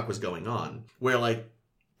out what the fuck was going on. Where, like,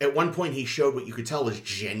 at one point he showed what you could tell was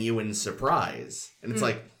genuine surprise. And it's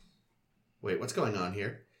like, wait, what's going on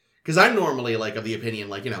here? Because I'm normally, like, of the opinion,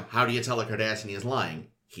 like, you know, how do you tell a Cardassian is lying?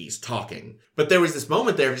 He's talking. But there was this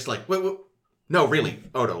moment there, just like, wait, no, really,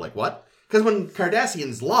 Odo, like, what? Because when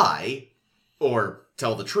Cardassians lie, or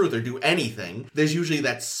tell the truth, or do anything, there's usually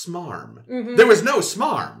that smarm. There was no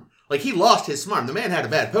smarm. Like, he lost his smarm. The man had a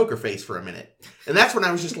bad poker face for a minute. And that's when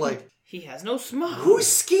I was just like, he has no smarm. Whose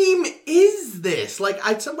scheme is this? Like,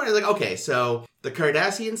 at some point I was like, okay, so the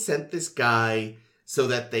Cardassians sent this guy so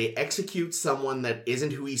that they execute someone that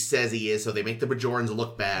isn't who he says he is, so they make the Bajorans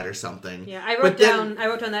look bad or something. Yeah, I wrote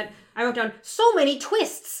down so many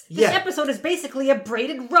twists. This episode is basically a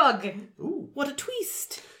braided rug. Ooh. What a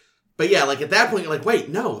twist. But yeah, like, at that point, you're like, wait,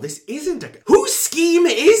 no, this isn't whose scheme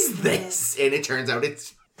is this? And it turns out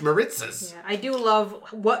it's Maritza's. Yeah, I do love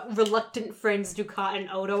what reluctant friends Dukat and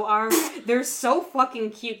Odo are. They're so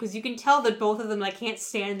fucking cute, because you can tell that both of them, like, can't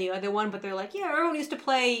stand the other one, but they're like, yeah, everyone used to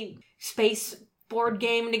play space board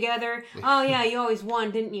game together. Oh, yeah, you always won,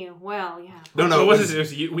 didn't you? Well, yeah. No, it was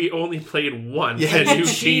we only played once, and you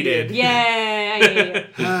cheated. Yeah.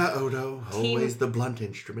 Odo, always the blunt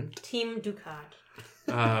instrument. Team Dukat.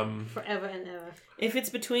 Forever and ever. If it's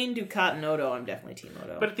between Dukat and Odo, I'm definitely Team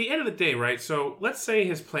Odo. But at the end of the day, right, so let's say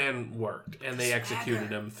his plan worked, and they executed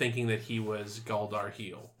him thinking that he was Galdar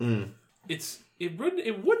Heel. It wouldn't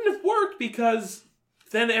have worked, because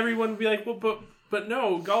then everyone would be like, well, but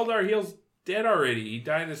no, Galdar Heel's dead already. He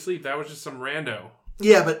died in his sleep. That was just some rando.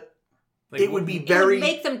 Yeah, but Like, it would be It very... would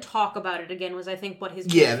make them talk about it again, was I think what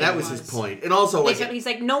his Yeah, thing that was his point. And also, like... He's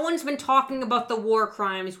like, no one's been talking about the war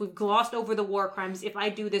crimes. We've glossed over the war crimes. If I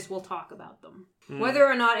do this, we'll talk about them. Whether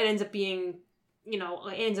or not it ends up being,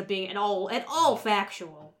 at all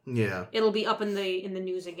factual. Yeah. It'll be up in the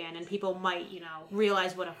news again, and people might,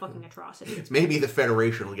 realize what a fucking atrocity it's Maybe the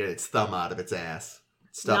Federation will get its thumb out of its ass.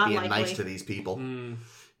 Stop Not being likely. nice to these people.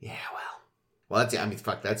 Yeah, well,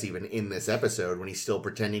 that's even in this episode when he's still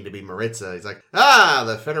pretending to be Maritza. He's like,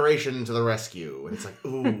 the Federation to the rescue. And it's like,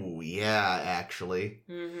 ooh, yeah, actually.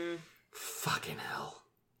 Mm-hmm. Fucking hell.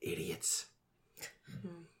 Idiots.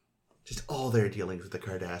 Just all their dealings with the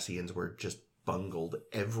Cardassians were just bungled.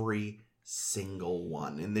 Every single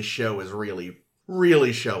one. And this show is really,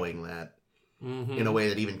 really showing that. Mm-hmm. In a way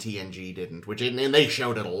that even TNG didn't. And they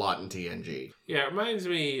showed it a lot in TNG. Yeah, it reminds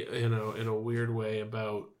me, in a weird way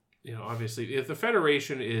about... obviously, if the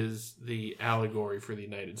Federation is the allegory for the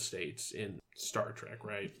United States in Star Trek,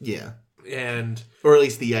 right? Yeah. And... Or at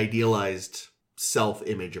least the idealized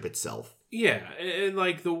self-image of itself. Yeah, and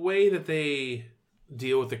like the way that they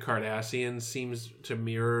deal with the Cardassians seems to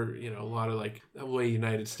mirror, a lot of like the way the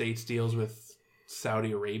United States deals with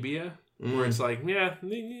Saudi Arabia. Where it's like, yeah,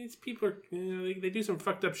 these people are, they do some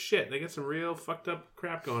fucked up shit. They got some real fucked up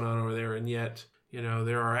crap going on over there, and yet,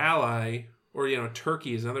 they're our ally... Or,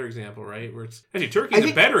 Turkey is another example, right? Where it's actually Turkey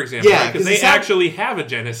is a better example, yeah, because they actually have a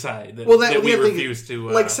genocide that we refuse to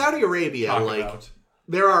like Saudi Arabia, talk like about.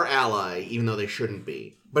 They're our ally, even though they shouldn't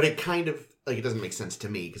be. But it kind of like it doesn't make sense to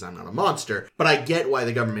me because I'm not a monster. But I get why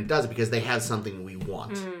the government does because they have something we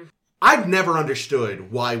want. I've never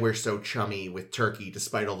understood why we're so chummy with Turkey,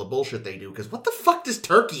 despite all the bullshit they do. Because what the fuck does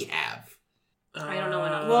Turkey have? I don't know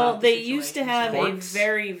enough. Well, about the they used to have a Sports?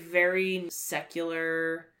 very, very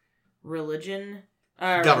secular religion.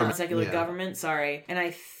 Government, Secular yeah. government, sorry. And I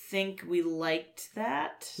think we liked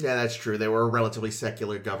that. Yeah, that's true. They were a relatively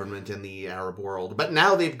secular government in the Arab world. But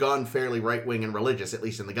now they've gone fairly right-wing and religious, at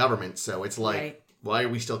least in the government. So it's like, Right. why are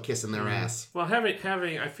we still kissing their ass? Well,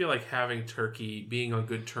 I feel like having Turkey, being on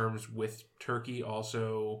good terms with Turkey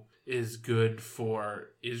also is good for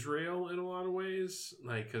Israel in a lot of ways.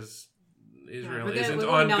 Like, because Israel we're isn't going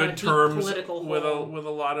on down a good deep terms political with hole. a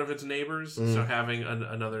lot of its neighbors. So having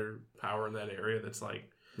another power in that area that's like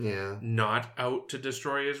Yeah. not out to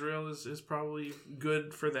destroy Israel is probably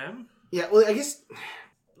good for them. Yeah, well, I guess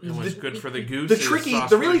And what's good for the goose the is sauce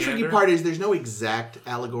the for really the tricky gander. part is there's no exact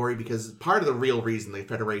allegory because part of the real reason the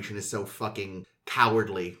Federation is so fucking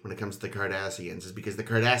cowardly when it comes to the Cardassians is because the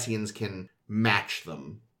Cardassians can match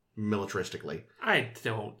them militaristically. I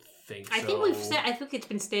don't think so. I think it's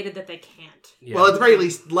been stated that they can't. Yeah. Well, at the very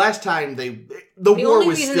least, last time the The war only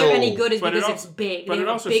was reason still they're any good is But it because also- it's big. but They it have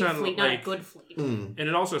a also big sounded fleet, not like- a good fleet. And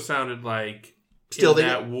it also sounded like Still, in they-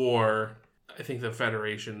 that war, I think the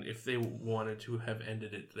Federation, if they wanted to have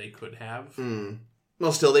ended it, they could have.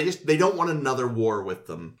 Well, still they don't want another war with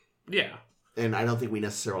them, Yeah. and I don't think we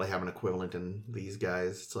necessarily have an equivalent in these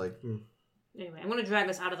guys. It's like. Anyway, I'm going to drag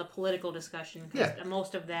us out of the political discussion because Yeah.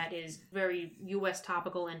 most of that is very U.S.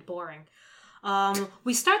 topical and boring.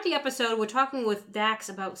 We start the episode, we're talking with Dax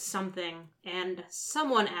about something, and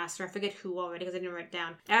someone asks her, I forget who already because I didn't write it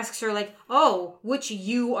down, asks her like, oh, which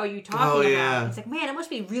you are you talking about? yeah. It's like, man, it must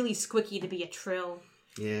be really squicky to be a Trill.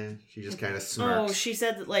 Yeah, she just kind of Oh, smirks. she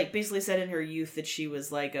said that, basically said in her youth that she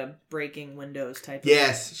was like a breaking windows type.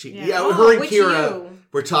 Yes, Oh, her and which Kira you?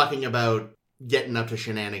 were talking about getting up to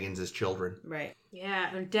shenanigans as children. Right.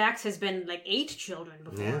 Yeah, and Dax has been like 8 children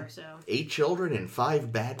before, Yeah. so 8 children and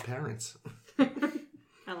 5 bad parents.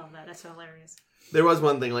 I love that. That's hilarious. There was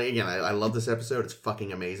one thing, again, I love this episode. It's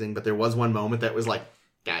fucking amazing. But there was one moment that was like,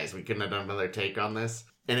 guys, we couldn't have done another take on this.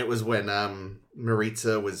 And it was when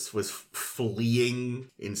Maritza was fleeing,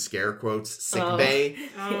 in scare quotes, sick bay.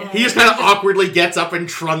 Oh. He just kind of awkwardly gets up and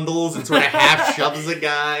trundles and sort of half shoves a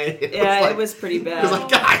guy. It was pretty bad. It was like,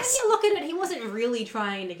 guys. When you look at it, he wasn't really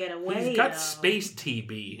trying to get away. He's got though. space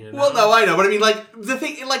TB. You know? Well, no, I know, but I mean, the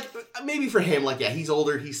thing, maybe for him, he's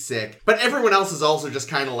older, he's sick, but everyone else is also just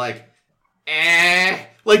kind of like, eh.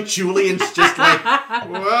 Like, Julian's just like,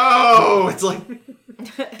 whoa. It's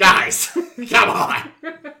like, guys, come on.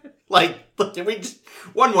 Can we just,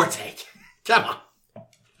 one more take. Come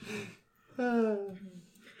on.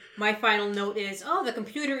 My final note is, the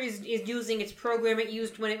computer is using its program it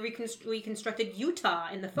used when it reconstructed Utah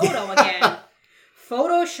in the photo again.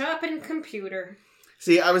 Photoshop and computer.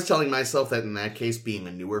 See, I was telling myself that in that case, being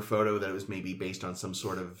a newer photo, that it was maybe based on some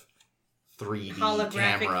sort of 3D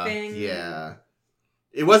Holographic camera. thing. Yeah.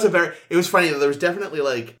 It was funny, there was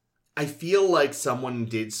definitely I feel like someone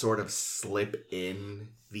did sort of slip in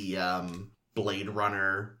the Blade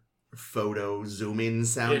Runner photo zoom-in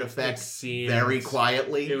sound It effect seems- very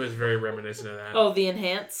quietly. It was very reminiscent of that. Oh, the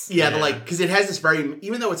enhance? Yeah, Yeah. because it has this very,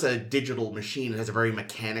 even though it's a digital machine, it has a very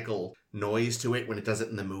mechanical noise to it when it does it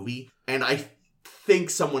in the movie. And I think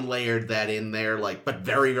someone layered that in there, but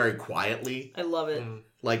very, very quietly. I love it.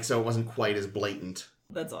 So it wasn't quite as blatant.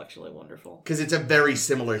 That's actually wonderful. Because it's a very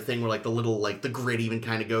similar thing where, the little, the grid even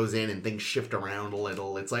kind of goes in and things shift around a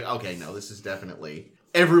little. It's okay, no, this is definitely...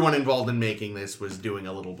 Everyone involved in making this was doing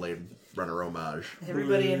a little Blade Runner homage.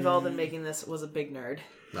 Everybody involved in making this was a big nerd.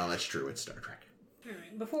 No, that's true. It's Star Trek.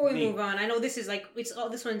 Alright, before we move on, I know this is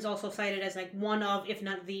this one's also cited as one of, if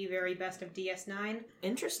not the very best of DS9.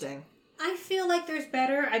 Interesting. I feel like there's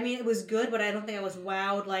better. I mean, it was good, but I don't think I was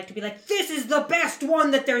wowed to be this is the best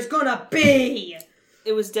one that there's gonna be!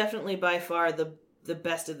 It was definitely by far the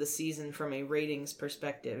best of the season from a ratings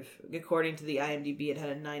perspective. According to the IMDb, it had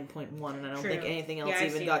a 9.1, and I don't think anything else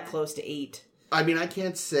even got close to 8. I mean, I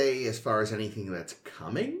can't say as far as anything that's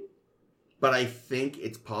coming, but I think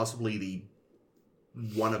it's possibly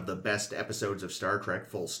one of the best episodes of Star Trek,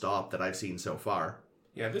 full stop, that I've seen so far.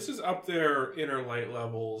 Yeah, this is up there inner light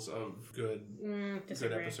levels of good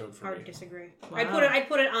episode for me. Hard to disagree. Wow. I'd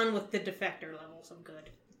put it on with the Defector levels of good.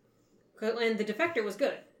 And the Defector was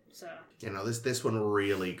good, so... This one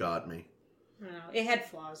really got me. I don't know. It had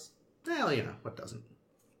flaws. Well, what doesn't?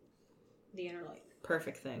 The inner light.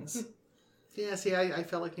 Perfect things. Yeah, see, I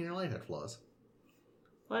felt like the Inner Light had flaws.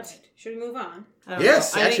 What? Right. Should we move on? I don't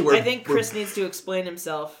Yes, know. actually, I think Chris needs to explain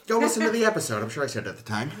himself. Go listen to the episode. I'm sure I said it at the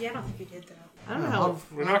time. Yeah, I don't think you did, though. I don't know how...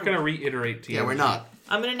 We're not going to reiterate to you. Yeah, we're not.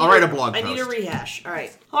 I'm gonna need I'll write a blog I need a post. rehash.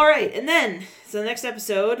 All right, and then so the next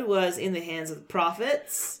episode was In the Hands of the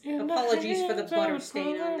Prophets. Apologies for the butter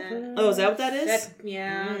stain on that. Oh, is that what that is?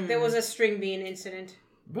 There was a string bean incident.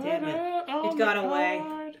 Damn it. It got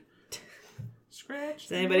away. Scratch.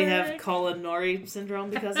 Does anybody have Colin-Nori syndrome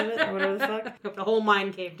because of it, or whatever the fuck? The whole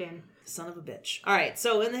mine caved in. Son of a bitch. All right,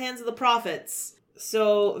 so In the Hands of the Prophets.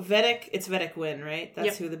 So it's Vedic Wynn, right?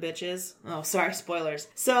 That's who the bitch is. Oh, sorry, spoilers.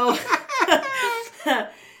 So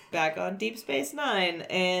back on Deep Space Nine,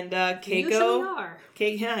 and Keiko. You usually are.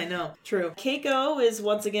 Yeah, I know. True. Keiko is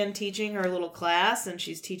once again teaching her little class, and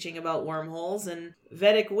she's teaching about wormholes. And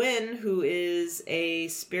Vedic Wynn, who is a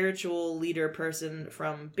spiritual leader person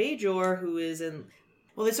from Bajor, who is in...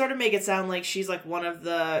 Well, they sort of make it sound like she's one of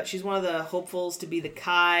the hopefuls to be the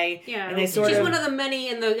Kai. Yeah, and she's one of the many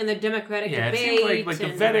in the Democratic Yeah, it debate. seems like the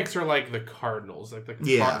Vedics are like the Cardinals, like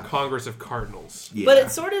the Congress of Cardinals. Yeah. But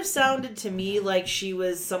it sort of sounded to me like she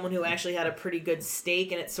was someone who actually had a pretty good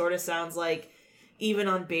stake, and it sort of sounds like even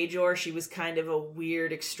on Bajor, she was kind of a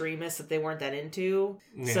weird extremist that they weren't that into.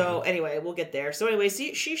 Yeah. So anyway, we'll get there. So anyway,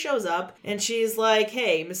 she shows up and she's like,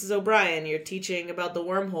 "Hey, Mrs. O'Brien, you're teaching about the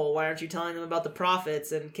wormhole. Why aren't you telling them about the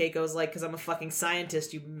prophets?" And Keiko's like, "Because I'm a fucking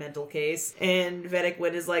scientist, you mental case." And Vedic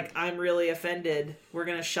Wynn is like, "I'm really offended. We're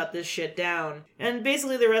going to shut this shit down." And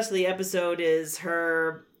basically the rest of the episode is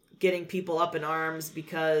her getting people up in arms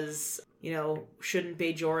because... shouldn't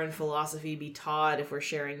Bajoran philosophy be taught if we're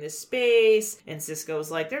sharing this space? And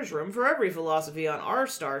Sisko's like, there's room for every philosophy on our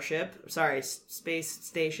space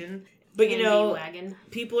station. But,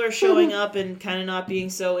 people are showing up and kind of not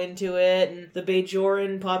being so into it. And the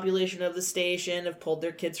Bajoran population of the station have pulled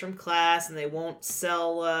their kids from class, and they won't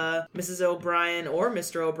sell Mrs. O'Brien or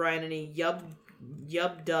Mr. O'Brien any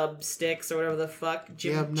Yub-dub sticks or whatever the fuck.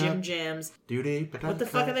 Jim Jams. What the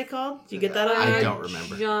fuck are they called? Do you get that on I don't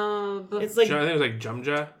remember. It's like... I think it was like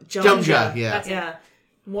Jumja. Jumja, yeah. Yeah.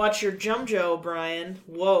 Watch your Jumja, O'Brien.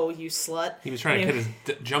 Whoa, you slut. He was trying to get his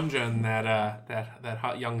Jumja in that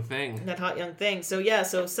hot young thing. That hot young thing. So yeah,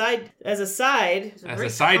 as a side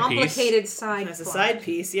Complicated side As a plot. side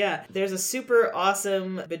piece, yeah. There's a super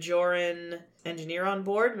awesome Bajoran engineer on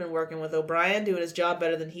board, been working with O'Brien, doing his job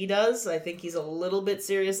better than he does. I think he's a little bit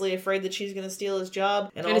seriously afraid that she's going to steal his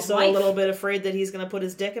job, and his also wife. a little bit afraid that he's going to put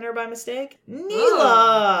his dick in her by mistake.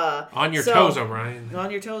 Neela! On your toes, O'Brien.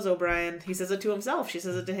 On your toes, O'Brien. He says it to himself. She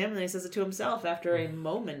says it to him, and then he says it to himself after a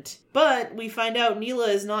moment. But we find out Neela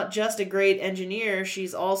is not just a great engineer,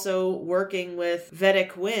 she's also working with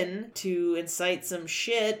Vedic Wynn to incite some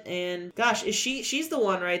shit, and gosh, she's the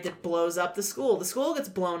one, right, that blows up the school. The school gets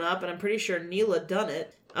blown up, and I'm pretty sure Neela done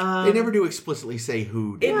it. They never do explicitly say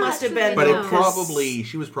who did. It must have been, But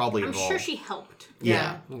she was probably I'm involved. sure she helped.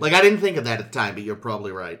 Yeah. I didn't think of that at the time, but you're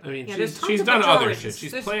probably right. I mean, there's tons she's of done other Bajorans. shit.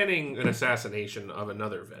 She's There's- planning an assassination of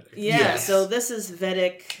another Vedic. Yeah, Yes. so this is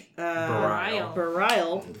Vedic Barile.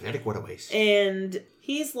 Barile. Vedic, what a waste. And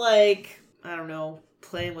he's like, I don't know,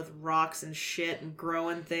 playing with rocks and shit and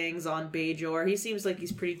growing things on Bajor. He seems like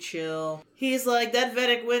he's pretty chill. He's like, that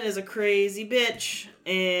Vedic Win is a crazy bitch.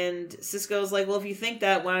 And Cisco's like, well, if you think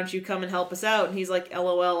that, why don't you come and help us out? And he's like,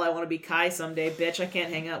 LOL, I want to be Kai someday, bitch. I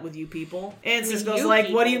can't hang out with you people. And Cisco's like,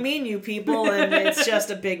 what do you mean, you people? And it's just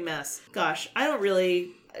a big mess. Gosh, I don't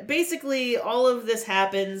really... Basically, all of this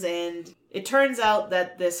happens, and it turns out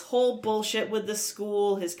that this whole bullshit with the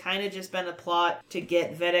school has kind of just been a plot to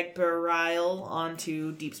get Vedic Bareil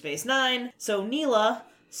onto Deep Space Nine. So Neela,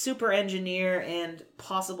 super engineer and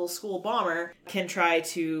possible school bomber, can try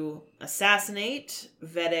to assassinate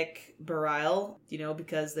Vedic Bareil,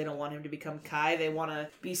 because they don't want him to become Kai. They want to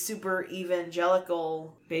be super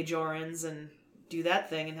evangelical Bajorans and do that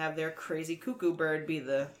thing and have their crazy cuckoo bird be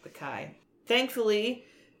the Kai. Thankfully...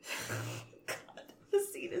 God,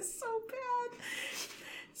 this scene is so bad.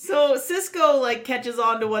 So Cisco catches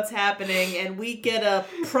on to what's happening, and we get a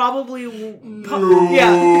probably on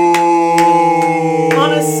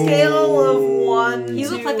a scale of 1 He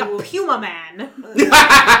looked like a Puma Man. The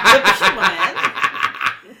Puma Man.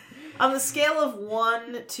 On the scale of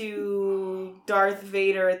 1 to Darth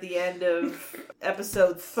Vader at the end of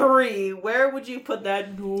episode 3, where would you put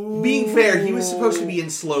that? Being fair, he was supposed to be in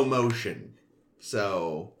slow motion.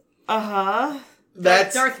 So...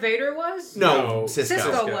 That's... Darth Vader was? No, Cisco.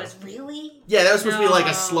 Cisco was. Really? Yeah, that was supposed to be like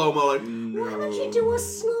a slow-mo. Why would you do a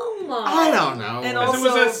slow-mo? I don't know. And Because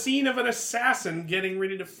also, it was a scene of an assassin getting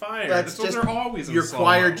ready to fire. That's Those just are always in you're slow-mo.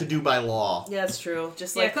 required to do by law. yeah, that's true.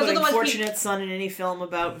 Just Yeah, like 'cause putting otherwise Fortunate Son in any film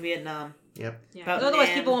about Vietnam. Yep. Yeah, About 'cause otherwise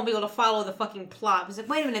Nan. people won't be able to follow the fucking plot. It's like,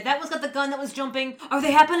 wait a minute, that one's got the gun that was jumping. Are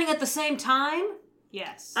they happening at the same time?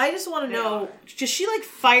 Yes. I just want to know, does she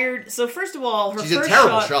fired? So first of all, her She's first a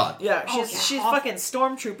terrible shot. Yeah, Oh, she's yeah. fucking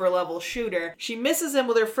stormtrooper level shooter. She misses him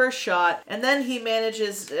with her first shot, and then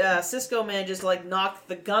Cisco manages to knock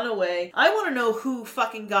the gun away. I want to know who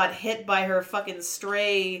fucking got hit by her fucking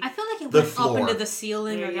stray. I feel like it The went up floor. into the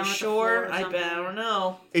ceiling Are or you down at sure? the floor or I something. bet. I don't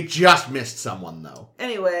know. It just missed someone, though.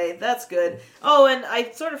 Anyway, that's good. Oh, and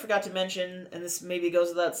I sort of forgot to mention, and this maybe goes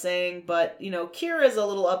without saying, but, Kira's a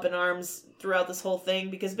little up in arms throughout this whole thing,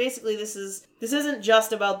 because basically this isn't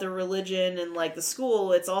just about the religion and the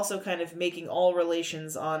school. It's also kind of making all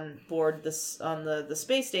relations on board on the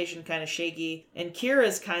space station kind of shaky. And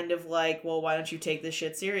Kira's kind of like, well, why don't you take this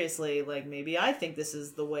shit seriously? Maybe I think this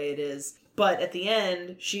is the way it is. But at the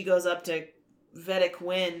end, she goes up to Vedic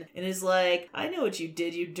Win and is like, I know what you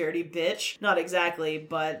did, you dirty bitch. Not exactly,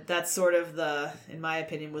 but that's sort of in my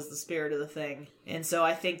opinion, was the spirit of the thing. And so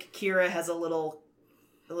I think Kira has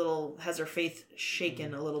has her faith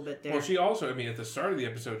shaken a little bit there. Well, she also, at the start of the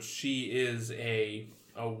episode, she is a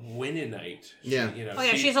Winnenite. Yeah.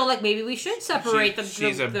 She's all like, maybe we should separate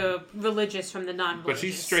she's the religious from the non-religious. But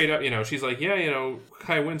she's straight up, she's like, yeah,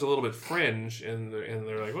 Kai Wynn's a little bit fringe, and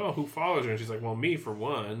they're like, well, who follows her? And she's like, well, me for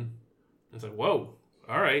one. And it's like, whoa,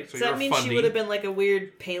 all right. So does that mean fundy. she would have been a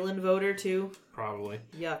weird Palin voter too? Probably.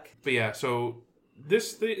 Yuck. But yeah, so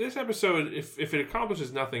this episode, if it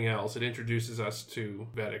accomplishes nothing else, it introduces us to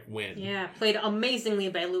Vedic Win. Yeah, played amazingly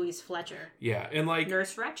by Louise Fletcher. Yeah, and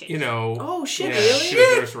Nurse Ratchet. Oh shit, yeah, really? She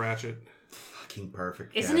was Nurse Ratchet. Fucking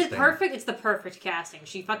perfect. Isn't it perfect? It's the perfect casting.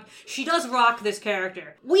 She does rock this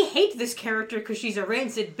character. We hate this character because she's a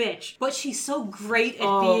rancid bitch, but she's so great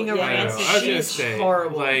at being a yeah. rancid I was She gonna is say,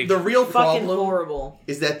 horrible. The real Fucking problem horrible.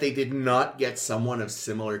 is that they did not get someone of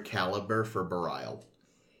similar caliber for Bareil.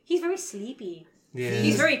 He's very sleepy. Yeah.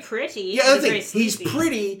 He's very pretty. Yeah, but he's sleepy.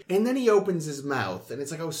 pretty, and then he opens his mouth, and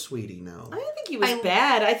it's like, oh, sweetie, no. I don't think he was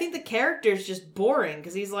bad. I think the character's just boring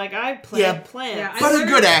because he's like, I plant plants. Yeah, But learned-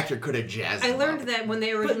 a good actor could have jazzed him I learned up. that when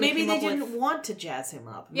they originally But maybe came they up with- didn't want to jazz him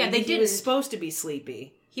up. Yeah, Maybe they He was didn't. supposed to be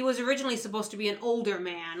sleepy. He was originally supposed to be an older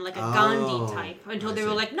man, like a Oh, Gandhi type, until I they were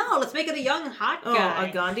see. like, no, let's make it a young, hot Oh, guy.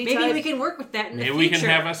 a Gandhi Maybe type? we can work with that in Maybe the we future. can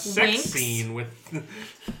have a sex Winks. scene with.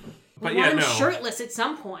 But We yeah, want him no. shirtless at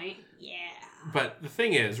some point. Yeah. But the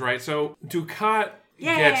thing is, right? So Dukat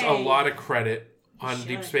Yay! gets a lot of credit on Should.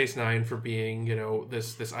 Deep Space Nine for being,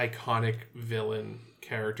 this iconic villain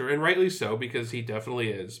character, and rightly so, because he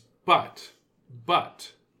definitely is. But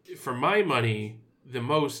for my money, the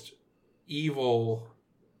most evil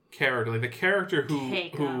character, the character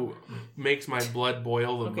who makes my blood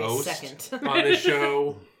boil the most second. on the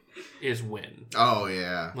show is Wynn. Oh,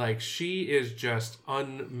 yeah. She is just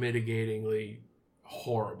unmitigatingly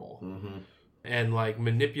horrible. Mm-hmm. And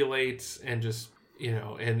manipulates and just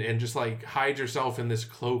and just hides herself in this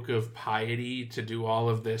cloak of piety to do all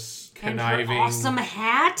of this conniving, And her awesome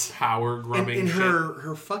hat. power grubbing And shit.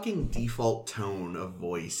 her fucking default tone of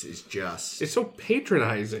voice is just... It's so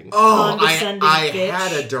patronizing. Oh, Condescending I bitch.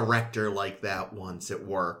 had a director like that once at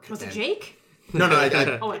work. Was it and- Jake? No,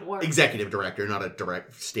 Oh, at work. executive director, not a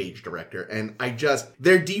direct stage director. And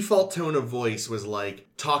their default tone of voice was like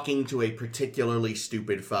talking to a particularly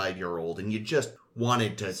stupid 5-year-old, and you just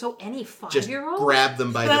wanted to So any just 5-year-old? grab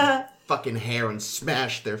them by the fucking hair and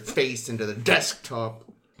smash their face into the desktop.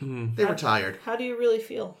 They were tired. How do you really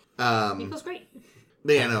feel? He feels great.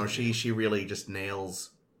 But yeah, no, she really just nails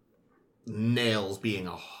being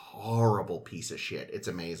a horrible piece of shit. It's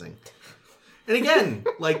amazing. And again,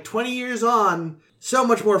 like 20 years on, so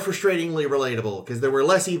much more frustratingly relatable, because there were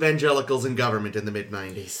less evangelicals in government in the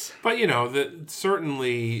mid-90s. But,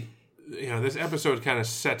 certainly, this episode kind of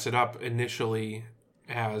sets it up initially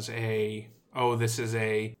as this is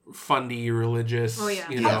a fundy religious, Oh, yeah.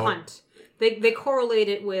 Hunt. They correlate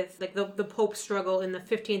it with like the Pope struggle in the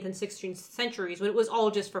 15th and 16th centuries when it was all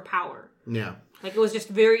just for power. Yeah. Like, it was just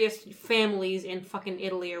various families in fucking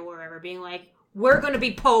Italy or wherever being like, we're going to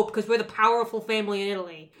be Pope because we're the powerful family in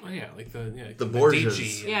Italy. Oh, yeah, like the Borgias.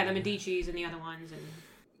 Medici Yeah, the Medicis and the other ones. And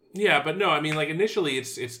yeah, but no, I mean, like, initially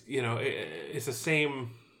it's the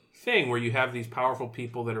same thing where you have these powerful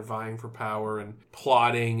people that are vying for power and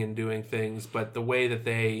plotting and doing things, but the way that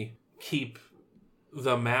they keep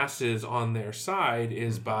the masses on their side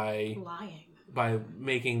is by lying. By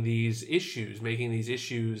making these issues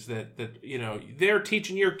that they're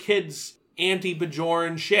teaching your kids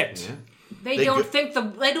anti-Bajoran shit. Yeah. They don't think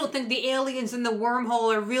the aliens in the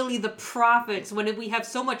wormhole are really the prophets when we have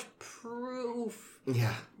so much proof.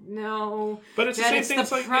 Yeah. No, but it's the same thing. It's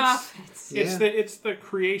the prophets. It's the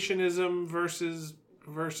creationism versus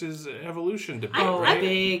evolution debate, Oh, right?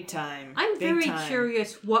 big time. I'm Big very time.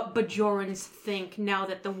 curious what Bajorans think now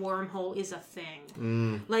that the wormhole is a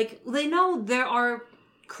thing. Like, they know there are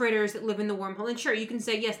critters that live in the wormhole, and sure, you can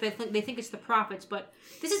say yes, they think it's the prophets, but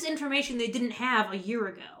this is information they didn't have a year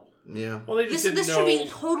ago. Yeah. Well, they just This should be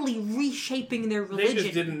totally reshaping their religion. They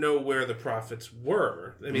just didn't know where the prophets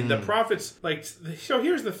were. I mean, the prophets, so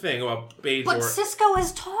here's the thing about Bajor. But Cisco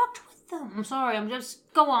has talked with them. I'm sorry,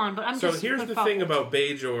 go on, but So here's the thing about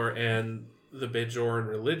Bajor and the Bajoran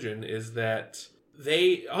religion is that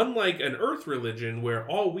they, unlike an Earth religion where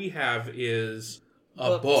all we have is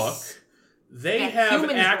a book, they have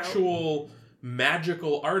actual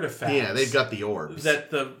magical artifacts. Yeah, they've got the orbs.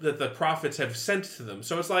 That the prophets have sent to them.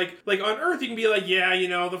 So it's like on Earth you can be like, yeah,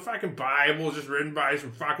 the fucking Bible is just written by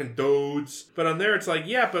some fucking dudes. But on there it's like,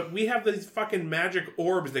 yeah, but we have these fucking magic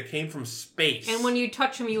orbs that came from space. And when you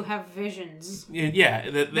touch them, you have visions. Yeah,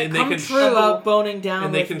 they can about boning down,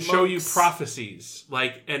 and they with can monks. show you prophecies,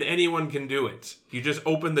 and anyone can do it. You just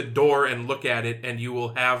open the door and look at it, and you will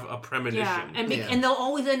have a premonition. Yeah, and they'll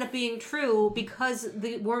always end up being true because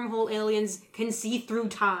the wormhole aliens can see through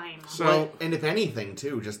time. So, and if anything,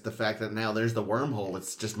 too, just the fact that now there's the wormhole,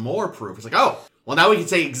 it's just more proof. It's like, oh, well, now we can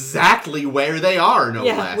say exactly where they are, no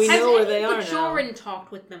less. we know where they are now. Has Bajoran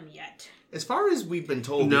talked with them yet? As far as we've been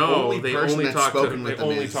told, no, the only they person only that's talk spoken to with them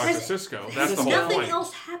is... talk to Cisco. That's the whole Nothing point.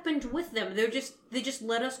 else happened with them. They just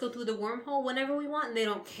let us go through the wormhole whenever we want, and they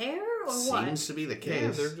don't care, or what? Seems to be the Yeah,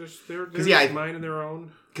 case. they're just minding their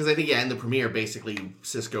own. Because I think, in the premiere, basically,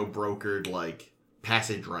 Cisco brokered,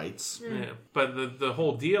 passage rights. Yeah, but the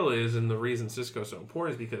whole deal is, and the reason Cisco's so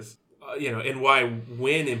important is because, and why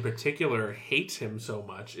Wynn in particular hates him so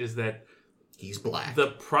much is that He's black.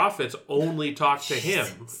 the prophets only talk to him,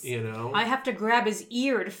 I have to grab his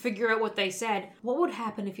ear to figure out what they said. What would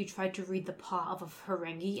happen if you tried to read the paw of a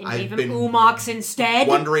Ferengi and gave him Umox instead?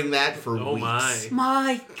 Wondering that for Oh weeks.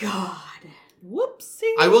 My God.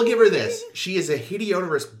 Whoopsie. I will give her this. She is a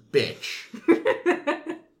hideous bitch.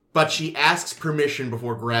 But she asks permission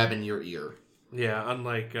before grabbing your ear. Yeah,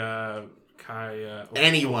 unlike Kai...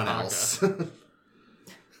 Anyone Osaka. else.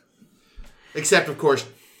 Except, of course,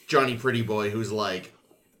 Johnny Pretty Boy, who's like,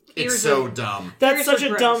 it's so dumb. That's Here's such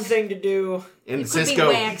your a gross. dumb thing to do. And It could be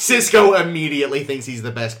Cisco wacky. Cisco immediately thinks he's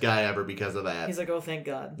the best guy ever because of that. He's like, oh, thank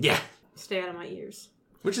God. Yeah. Stay out of my ears.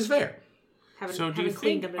 Which is fair. So do you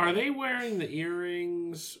think, are they wearing the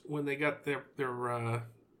earrings when they got their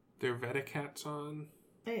Veticats on?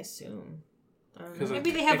 I assume. I don't know. 'Cause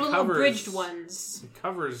Maybe they have it little covers- abridged ones. It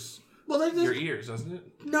covers Well, your ears, doesn't it?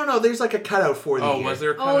 No, there's like a cutout for the ear. Was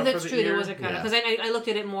there a cutout Oh, for that's the true. ear? There was a cutout. Yeah. Because I looked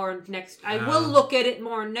at it more next... I will look at it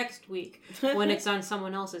more next week when it's on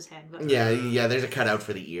someone else's head. But Yeah, there's a cutout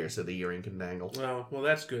for the ear so the earring can dangle. Well,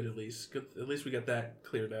 that's good at least. Good, at least we got that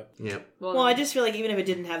cleared up. Yep. Well, I just feel like even if it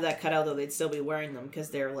didn't have that cut out, though, they'd still be wearing them because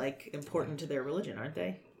they're, important to their religion, aren't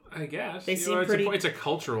they? I guess. They seem it's pretty- it's a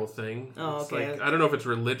cultural thing. Oh, It's okay. I don't know if it's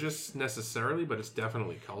religious necessarily, but it's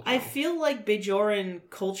definitely cultural. I feel like Bajoran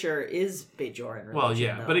culture is Bajoran religion. Well,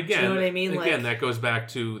 yeah, though. but again, Do you know what I mean? Again, that goes back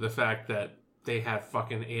to the fact that they have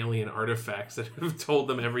fucking alien artifacts that have told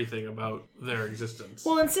them everything about their existence.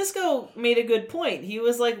 Well, and Cisco made a good point. He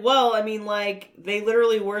was like, well, I mean, like, they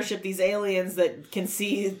literally worship these aliens that can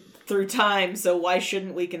see through time, so why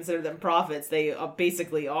shouldn't we consider them prophets? They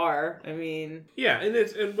basically are. I mean... Yeah,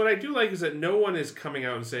 and what I do like is that no one is coming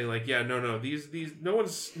out and saying, like, yeah, no, these no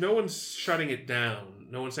one's shutting it down.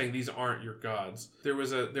 No one's saying these aren't your gods. There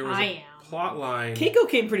was a plot line. Keiko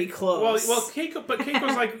came pretty close. Well,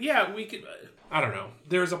 Keiko's like, yeah, we could... I don't know.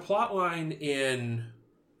 There's a plot line in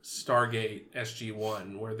Stargate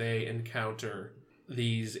SG-1 where they encounter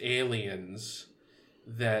these aliens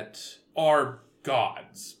that are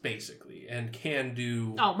gods, basically, and can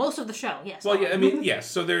do... Oh, most of the show, yes. Well, yeah, I mean, yes.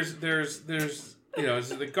 So there's you know,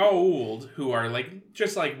 the Goa'uld, who are like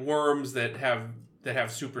just like worms that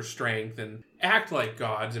have super strength and act like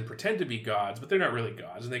gods and pretend to be gods, but they're not really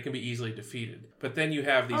gods, and they can be easily defeated. But then you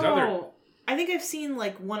have these other... I think I've seen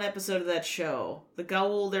like one episode of that show. The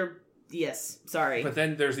Goa'uld, they're... Yes, sorry. But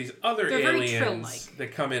then there's these other aliens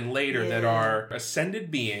that come in later that are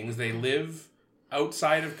ascended beings. They live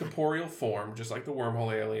outside of corporeal form, just like the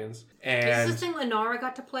wormhole aliens. And is this thing Nara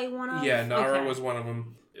got to play one of? Yeah, Nara was one of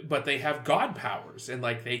them. But they have god powers, and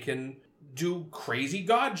like they can do crazy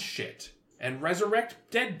god shit and resurrect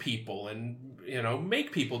dead people, and you know,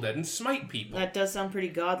 make people dead and smite people. That does sound pretty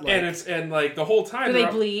godlike. And like the whole time, do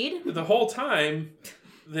they bleed? The whole time.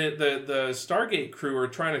 The Stargate crew are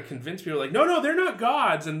trying to convince people, like, no, they're not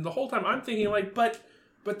gods. And the whole time I'm thinking, like, but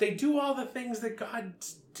they do all the things that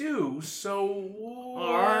gods do, so...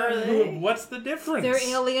 Are they? What's the difference? They're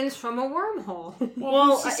aliens from a wormhole.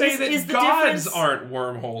 Well, who's to say that gods aren't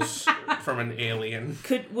wormholes from an alien?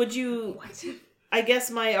 Would you... What? I guess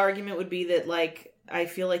my argument would be that, like, I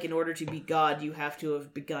feel like in order to be God, you have to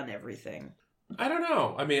have begun everything. I don't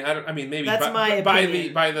know. I mean, maybe that's my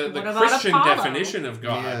opinion. by the Christian Apollo? definition of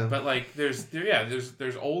God, but like there's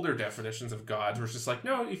older definitions of gods where it's just like,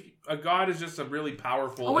 no, if a god is just a really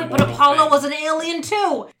powerful. Oh wait, but Apollo was an alien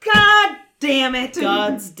too. God damn it!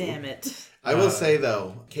 Gods damn it! I will say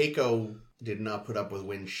though, Keiko did not put up with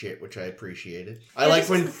Wynn's shit, which I appreciated. This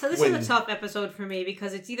is a tough episode for me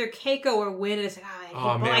because it's either Keiko or Wynn. And it's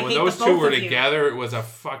like, when those two were together, it was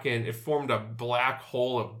it formed a black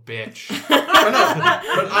hole of bitch.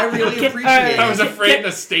 But I really appreciate it. I was afraid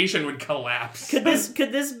the station would collapse. Could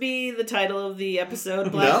this be the title of the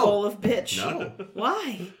episode? Black hole of bitch. No.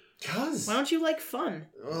 Why? Because. Why don't you like fun?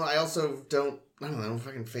 Well, I also don't. I don't know.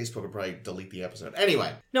 Fucking Facebook would probably delete the episode.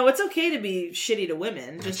 Anyway. No, it's okay to be shitty to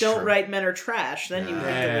women. Just don't write men are trash. Then you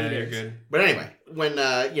can delete it. Good. But anyway,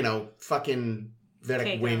 when, fucking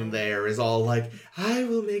Vedic Wynn there is all like, I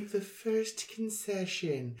will make the first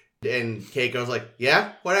concession. And Keiko's like,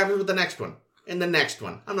 yeah? What happens with the next one? And the next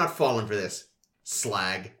one. I'm not falling for this.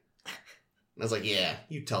 Slag. And I was like, yeah,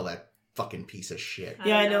 you tell that fucking piece of shit.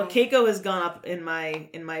 Yeah, I know. Keiko has gone up in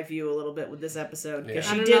my view a little bit with this episode because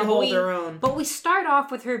she I did hold her own. But we start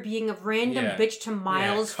off with her being a random bitch to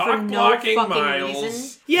Miles for no fucking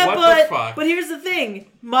reason. Yeah, but here's the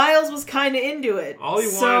thing: Miles was kind of into it. All he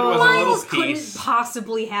wanted was a little piece. Couldn't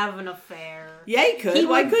possibly have an affair. Yeah, he could. He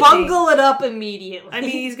Why would could bungle it up immediately. I mean,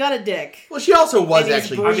 he's got a dick. Well, she also was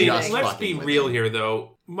actually. I mean, let's be real here,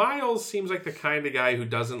 though. Miles seems like the kind of guy who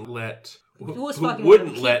doesn't let. Who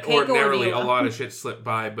wouldn't let ordinarily a lot of shit slip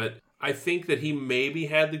by, but I think that he maybe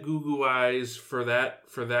had the goo eyes for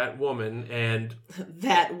that woman and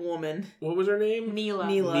that woman. What was her name?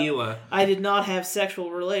 Neela. I did not have sexual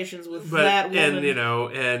relations with that woman.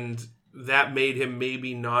 And that made him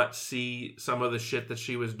maybe not see some of the shit that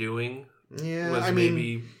she was doing. Yeah,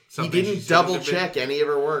 he didn't double check any of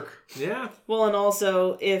her work. Yeah. Well, and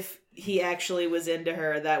also if he actually was into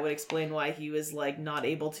her, that would explain why he was like not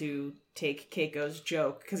able to take Keiko's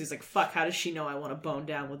joke, because he's like, fuck, how does she know I want to bone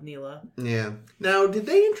down with Neela? Yeah. Now, did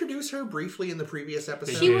they introduce her briefly in the previous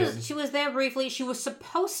episode? She was there briefly. She was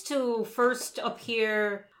supposed to first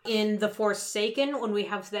appear in The Forsaken when we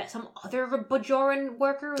have some other Bajoran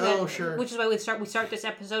worker. Sure. Which is why we start this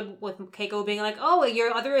episode with Keiko being like, oh,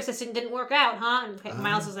 your other assistant didn't work out, huh? And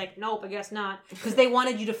Miles is like, nope, I guess not. Because they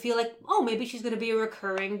wanted you to feel like, oh, maybe she's going to be a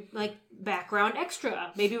recurring, like, background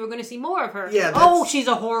extra. Maybe we're going to see more of her. Yeah, oh, she's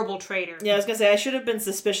a horrible traitor. Yeah, I was going to say, I should have been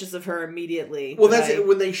suspicious of her immediately. Well, that's it.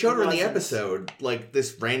 When they showed her in the episode, like,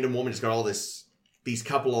 this random woman just got all these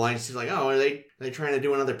couple of lines. She's like, oh, are they trying to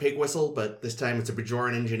do another pig whistle? But this time it's a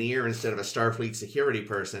Bajoran engineer instead of a Starfleet security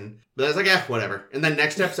person. But I was like, whatever. And then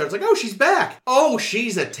next episode, it's like, oh, she's back. Oh,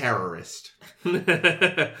 she's a terrorist.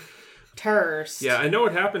 Terrorist. Yeah, I know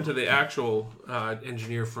what happened to the actual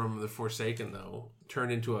engineer from The Forsaken, though.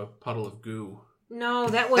 Turned into a puddle of goo. No,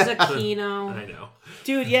 that was Aquino. I know.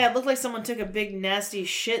 Dude, yeah, it looked like someone took a big nasty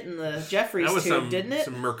shit in the Jeffries That was tube, didn't it?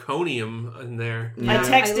 some merconium in there. Yeah.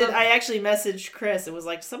 I actually messaged Chris. It was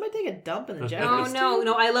like, somebody take a dump in the Jeffries tube?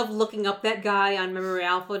 No, I love looking up that guy on Memory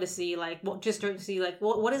Alpha to see, like, what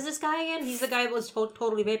is this guy again? He's the guy that was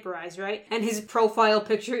totally vaporized, right? And his profile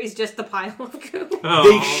picture is just the pile of goo.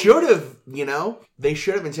 Oh. They should have,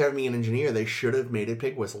 instead of having me an engineer, they should have made it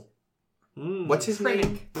Pig Whistle. What's his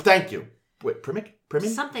name? Thank you. Wait, Primic? Primin?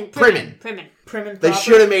 Something. Primin. Prim and They proper.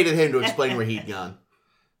 should have made it him to explain where he'd gone.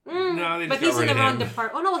 No, they just But got he's in rid the of wrong him.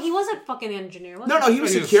 department. Oh, no, he wasn't fucking engineer, was No, he? he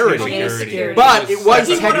was He security. He was security. But it was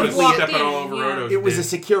He technically would've stepping walked all in, over yeah. Odo's It was a dick.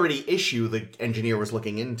 security issue the engineer was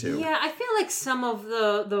looking into. Yeah, I feel like some of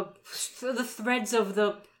the threads of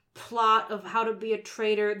the plot of how to be a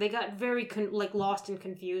traitor, they got very lost and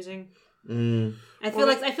confusing. I feel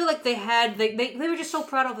like they were just so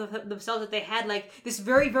proud of themselves that they had like this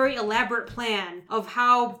very, very elaborate plan of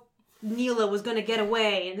how Neela was going to get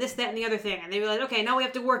away and this, that, and the other thing, and they were like, okay, now we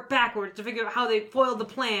have to work backwards to figure out how they foiled the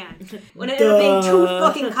plan when it ended up being too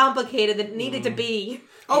fucking complicated than it needed to be.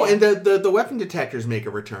 Oh, and the weapon detectors make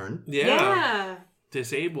a return. Yeah.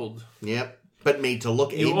 Disabled. Yep. But made to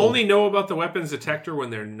look You able. only know about the weapons detector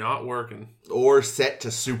when they're not working. Or set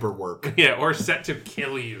to super work. Yeah, or set to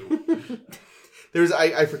kill you.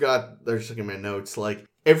 I forgot, there's like in my notes, like,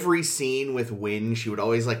 every scene with Wynn, she would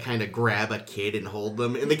always, like, kind of grab a kid and hold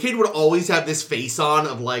them. And the kid would always have this face on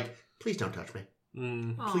of, like, please don't touch me.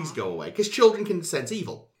 Please go away. Because children can sense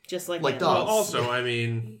evil. Just like Like him. dogs. Well, also, I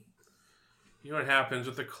mean, you know what happens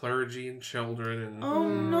with the clergy and children, and Oh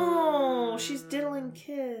no, she's diddling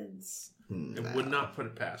kids. I would not put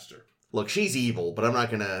it past her. Look, she's evil, but I'm not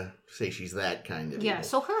going to say she's that kind of Yeah, evil.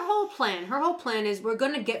 so her whole plan is we're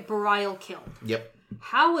going to get Barial killed. Yep.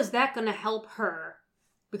 How is that going to help her?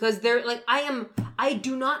 Because they're like, I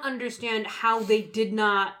do not understand how they did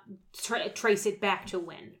not trace it back to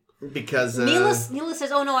Wynn. Because, Neela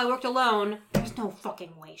says, oh no, I worked alone. There's no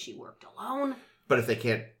fucking way she worked alone. But if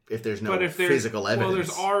there's no physical evidence. Well,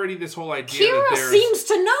 there's already this whole idea Kira that there's... seems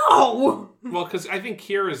to know! Well, because I think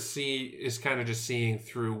Kira is kind of just seeing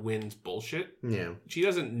through Wynn's bullshit. Yeah. She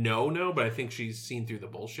doesn't know, but I think she's seen through the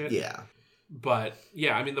bullshit. Yeah. But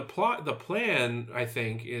yeah, I mean the plan, I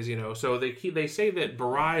think, is so they say that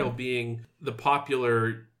Barial being the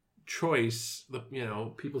popular choice,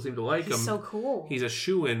 people seem to like him. He's so cool. He's a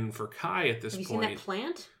shoo-in for Kai at this Have you point. seen that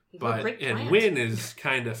plant? And Wynn is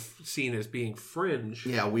kind of seen as being fringe.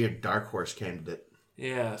 Yeah, weird dark horse candidate.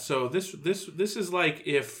 Yeah, so this is like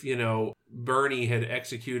if, Bernie had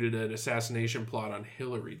executed an assassination plot on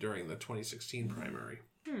Hillary during the 2016 primary.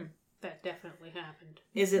 That definitely happened.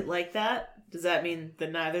 Is it like that? Does that mean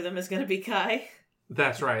that neither of them is going to be Kai?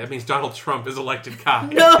 That's right. That means Donald Trump is elected Kai.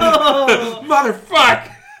 No!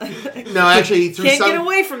 Motherfuck! No, actually, through Can't some... get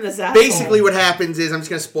away from this asshole. Basically what happens is, I'm just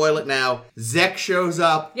going to spoil it now, Zek shows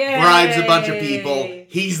up, Yay! bribes a bunch of people,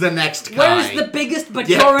 he's the next Kai. Where's the biggest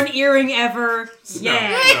Bajoran earring ever?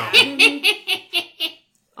 Yeah.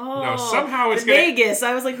 Oh, No, somehow it's the gonna- Vegas.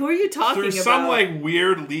 I was like, who are you talking Through about? some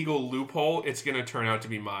weird legal loophole, it's going to turn out to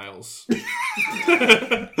be Miles.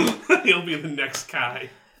 He'll be the next Kai.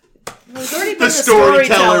 Well, he's already been The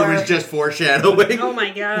storyteller was just foreshadowing. Oh my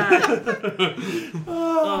god.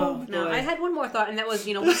 Oh, No, boy. I had one more thought, and that was,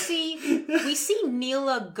 we see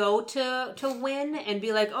Neela go to Wynn and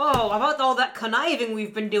be like, oh, about all that conniving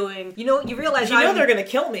we've been doing. You realize they're gonna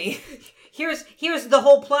kill me. Here's the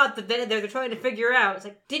whole plot that they're trying to figure out. It's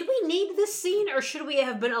like, did we need this scene, or should we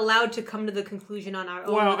have been allowed to come to the conclusion on our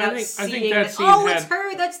own Well, without I think seeing that that, scene it's had-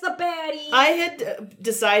 her, that's the baddie. I had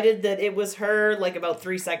decided that it was her like about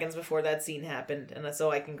 3 seconds before that scene happened, and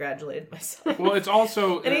so I congratulated myself. Well, it's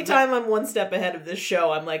also... Anytime I'm one step ahead of this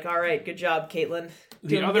show, I'm like, all right, good job, Caitlin. The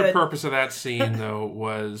Doing other good. purpose of that scene, though,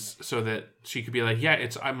 was so that she could be like, yeah,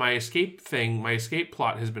 it's my escape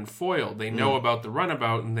plot has been foiled. They know about the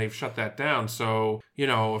runabout, and they've shut that down. So,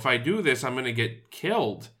 if I do this, I'm going to get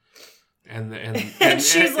killed. And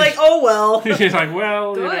she's like, oh, well. she's like,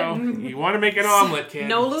 well, Good. you want to make an omelet, kid.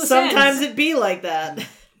 No loose Sometimes ends. it be like that.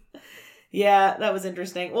 Yeah, that was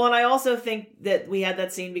interesting. Well, and I also think that we had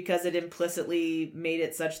that scene because it implicitly made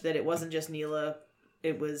it such that it wasn't just Neela.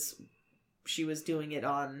 She was doing it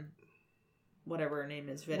on whatever her name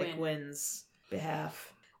is, Vedic Wynn's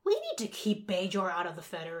behalf. We need to keep Bajor out of the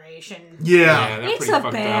Federation. Yeah. they're It's pretty a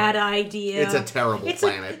fucked bad up. idea. It's a terrible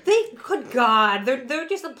planet. Good God, they're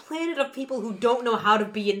just a planet of people who don't know how to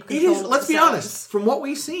be in It control. is, of let's be themselves. honest, from what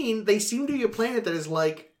we've seen, they seem to be a planet that is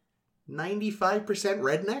 95%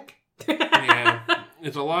 redneck. Yeah.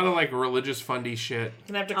 It's a lot of religious fundy shit.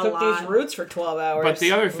 Gonna have to A cook lot. these roots for 12 hours. But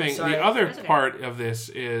the other Oh, thing, sorry. the other That's okay. part of this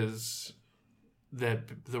is the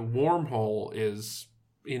wormhole is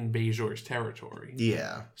in Bajor's territory.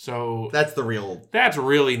 Yeah. So That's the real... that's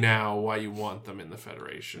really now why you want them in the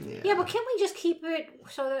Federation. Yeah, but can't we just keep it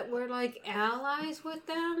so that we're, like, allies with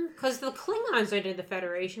them? Because the Klingons are in the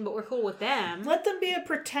Federation, but we're cool with them. Let them be a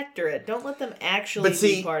protectorate. Don't let them actually But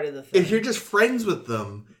see, be part of the thing. if you're just friends with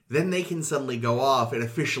them, then they can suddenly go off and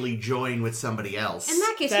officially join with somebody else. In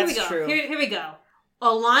that case, That's here we go. true. Here we go.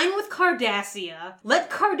 Align with Cardassia.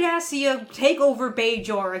 Let Cardassia take over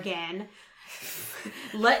Bajor again.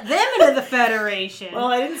 Let them into the Federation. Well,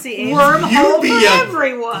 I didn't see Ames. Wormhole You'd be for a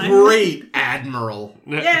everyone. great admiral.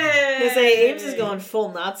 Yay! I say Ames is going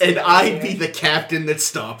full Nazi. And over I'd here. be the captain that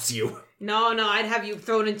stops you. No, I'd have you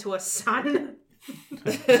thrown into a sun.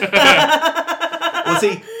 Well,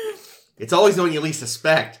 see, it's always the one you least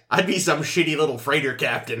suspect. I'd be some shitty little freighter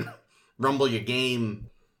captain. Rumble your game.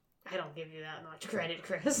 I don't give you that much credit,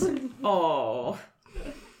 Chris. Oh.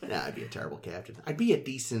 Nah, I'd be a terrible captain. I'd be a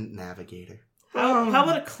decent navigator. How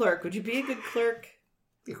about a clerk? Would you be a good clerk?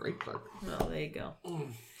 Be a great clerk. Well, there you go.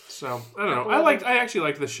 So I don't know. I actually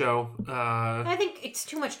liked the show. I think it's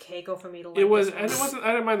too much Keiko for me to like. It was, this one. and it wasn't.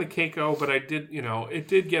 I didn't mind the Keiko, but I did. It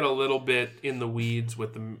did get a little bit in the weeds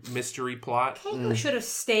with the mystery plot. Keiko should have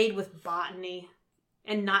stayed with botany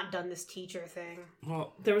and not done this teacher thing.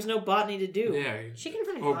 Well, There was no botany to do. yeah. She can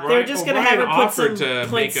find O'Brien- They were just gonna have her O'Brien put some offered to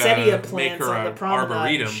poinsettia make plants her on the a promenade and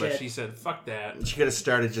arboretum, shit. but she said, "Fuck that." She could have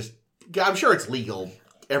started just... I'm sure it's legal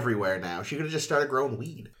everywhere now. She could have just started growing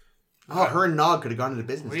weed. Oh, her and Nog could have gone into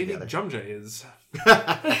business What do you together. think Jumja is?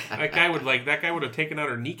 That guy would have taken out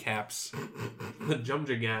her kneecaps. The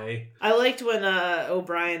Jumja guy. I liked when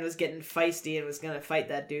O'Brien was getting feisty and was going to fight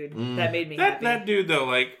that dude. That made me happy. That dude though,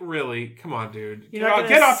 like, really, come on, dude. You're not gonna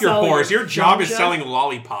Get off your sell horse. your Your job is Jumja? selling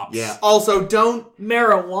lollipops. Yeah. Also, don't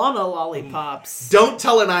Marijuana lollipops.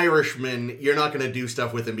 tell an Irishman you're not going to do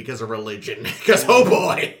stuff with him because of religion. Because, oh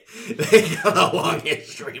boy, they got a long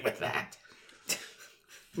history with that.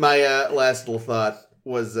 My last little thought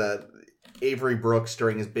was Avery Brooks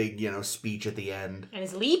during his big, speech at the end. And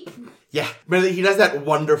his leap? Yeah, but he does that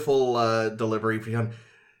wonderful delivery.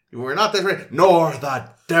 We're not this way, nor the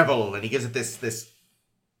devil. And he gives it this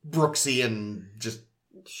Brooksian just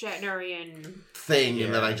Shatnerian.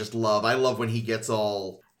 thing that I just love. I love when he gets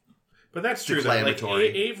all... But that's true, though. Like, Declamatory.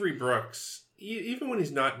 Avery Brooks, even when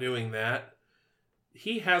he's not doing that,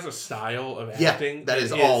 he has a style of Yeah, acting. that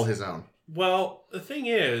is all his own. Well, the thing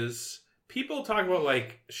is, people talk about,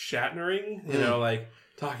 like, Shatnering, like,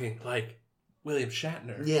 talking like William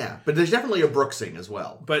Shatner. Yeah, but there's definitely a Brooksing as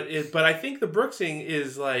well. But I think the Brooksing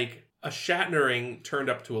is, like, a Shatnering turned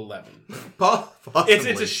up to 11. Possibly.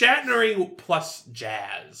 It's a Shatnering plus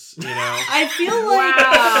jazz, I feel like...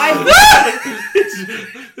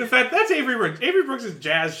 In fact, that's Avery Brooks. Avery Brooks is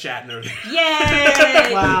jazz Shatner.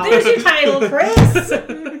 Yay! Wow. There's your title, Chris.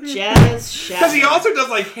 Jazz Shatner. Because he also does,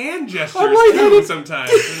 like, hand gestures, Oh too, sometimes.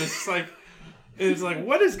 And it's like,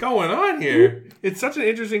 what is going on here? It's such an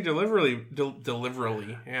interesting delivery. Yeah, that's a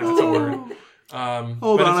word.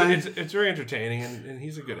 It's very entertaining, and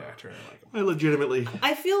he's a good actor. I like him. I legitimately...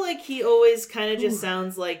 I feel like he always kind of just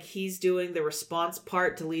sounds like he's doing the response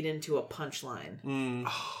part to lead into a punchline.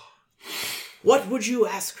 What would you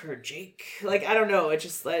ask her, Jake? Like, I don't know. It's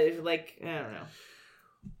just like I don't know.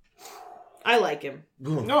 I like him.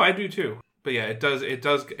 No, I do too. But yeah, it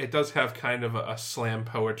does have kind of a slam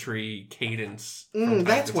poetry cadence. from time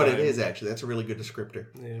that's to what it time. is, actually. That's a really good descriptor.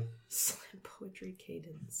 Yeah. Slam poetry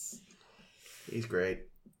cadence. He's great.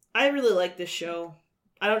 I really like this show.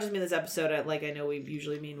 I don't just mean this episode, I know we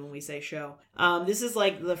usually mean when we say show. This is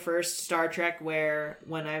like the first Star Trek where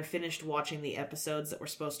when I've finished watching the episodes that we're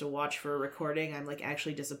supposed to watch for a recording, I'm like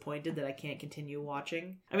actually disappointed that I can't continue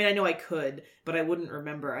watching. I mean, I know I could, but I wouldn't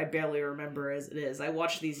remember. I barely remember as it is. I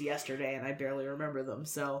watched these yesterday and I barely remember them.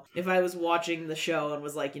 So if I was watching the show and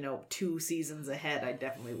was like, 2 seasons ahead, I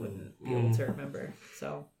definitely wouldn't be able to remember.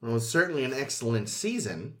 So Well, it's certainly an excellent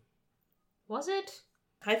season. Was it?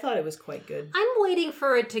 I thought it was quite good. I'm waiting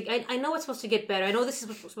for it to... I know it's supposed to get better. I know this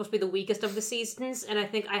is supposed to be the weakest of the seasons, and I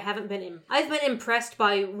think I haven't been... I've been impressed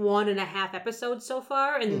by 1.5 episodes so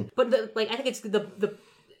far, and but I think it's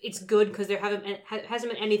it's good because there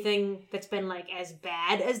hasn't been anything that's been like as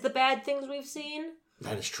bad as the bad things we've seen.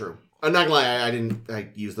 That is true. I'm not gonna lie, I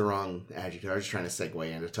used the wrong adjective. I was just trying to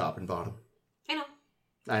segue into top and bottom. I know.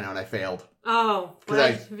 And I failed. Oh, what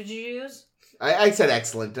 'Cause did you use? I said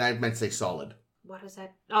excellent, and I meant to say solid. What is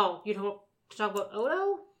that? Oh, you don't talk about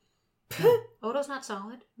Odo? Odo's not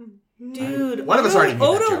solid. Dude, One of us already made that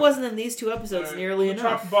Odo joke. wasn't in these 2 episodes nearly Top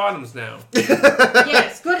enough. and bottoms now.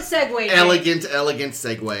 Yes, good segue. Jake. Elegant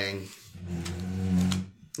segueing.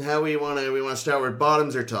 How we want to start with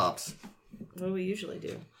bottoms or tops? What do we usually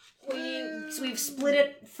do? We've split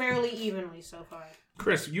it fairly evenly so far.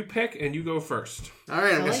 Chris, you pick and you go first. All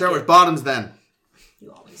right, I'm going to like start it. with bottoms then.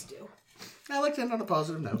 You always do. I like to end on a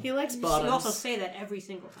positive note. He likes You bottoms. also say that every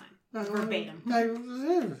single time. Verbatim.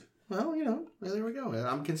 Well, there we go.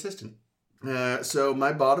 I'm consistent. So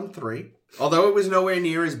my bottom 3, although it was nowhere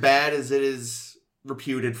near as bad as it is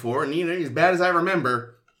reputed for, and as bad as I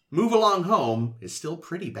remember, Move Along Home is still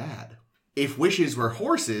pretty bad. If Wishes Were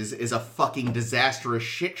Horses is a fucking disastrous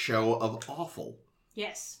shit show of awful.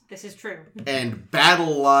 Yes, this is true. And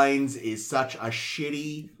Battle Lines is such a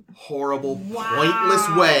shitty, horrible, pointless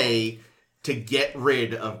way to get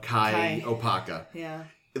rid of Kai Opaka. Yeah.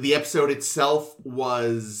 The episode itself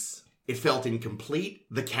it felt incomplete.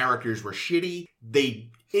 The characters were shitty. They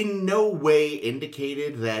in no way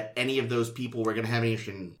indicated that any of those people were going to have any interest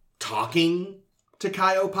in talking to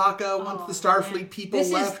Kai Opaka once the Starfleet people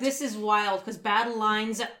left. This is wild, because Battle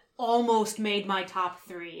Lines almost made my top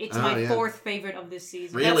 3. It's my 4th favorite of this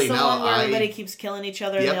season. Really? That's the one where everybody keeps killing each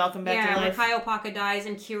other and they all come back to life. When Kai Opaka dies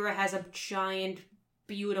and Kira has a giant,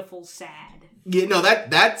 beautiful sad. Yeah, no,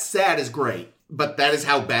 that sad is great, but that is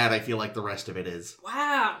how bad I feel like the rest of it is.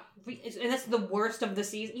 Wow. And that's the worst of the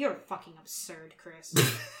season? You're fucking absurd, Chris.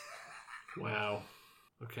 Wow.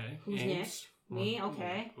 Okay. Who's Ames. next? Me?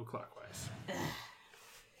 Okay. Go clockwise.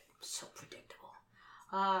 So predictable.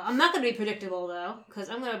 I'm not going to be predictable, though,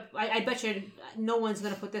 because I bet you no one's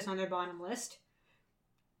going to put this on their bottom list.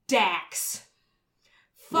 Dax.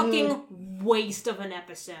 Fucking waste of an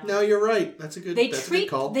episode. No, you're right. That's a good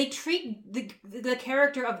call. They treat the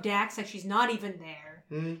character of Dax like she's not even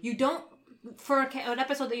there. You don't... For an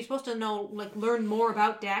episode that you're supposed to learn more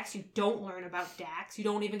about Dax, you don't learn about Dax. You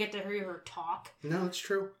don't even get to hear her talk. No, it's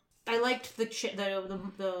true. I liked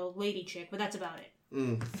the lady chick, but that's about it.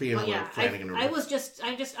 Fiona Flanagan.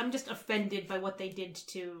 I'm just offended by what they did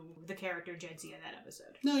to the character Jedzia that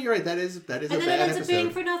episode. No, you're right. That is a bad episode. And then it ends up being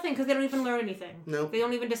for nothing because they don't even learn anything. No, they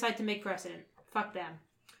don't even decide to make precedent. Fuck them.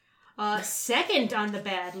 Second on the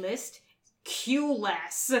bad list,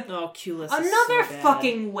 Q-less. Oh, Q-less. Another is so bad.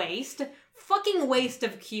 fucking waste. Fucking waste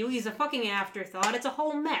of Q. He's a fucking afterthought. It's a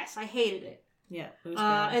whole mess. I hated it. Yeah, it was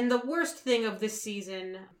bad. And the worst thing of this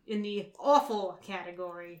season, in the awful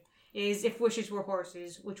category, is If Wishes Were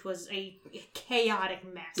Horses, which was a chaotic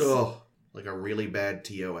mess. Oh, like a really bad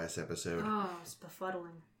TOS episode. Oh, it's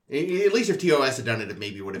befuddling. At least if TOS had done it, it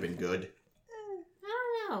maybe would have been good.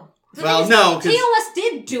 I don't know. Well, no, because TOS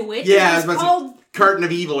did do it. Yeah, it was called Curtain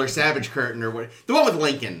of Evil or Savage Curtain or what? The one with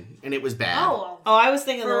Lincoln, and it was bad. Oh, I was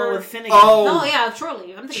thinking the one with Finnegan. Oh, yeah, Shore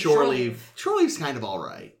Leave. I'm thinking Shore Leave. Shore Leave's kind of all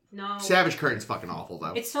right. No. Savage Curtain's fucking awful,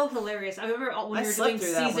 though. It's so hilarious. I remember when you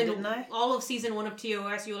were doing all of season 1 of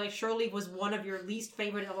TOS, you were like, Shore Leave was one of your least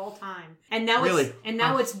favorite of all time. And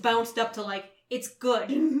now it's bounced up to it's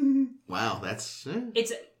good. Wow, that's...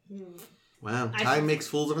 It's... Wow, time makes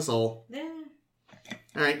fools of us all.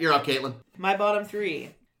 All right, you're up, Caitlin. My bottom 3.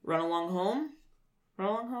 Run Along Home?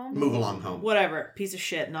 Move Along Home. Whatever. Piece of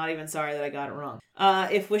shit. Not even sorry that I got it wrong.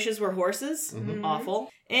 If Wishes Were Horses? Awful.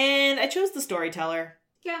 And I chose The Storyteller.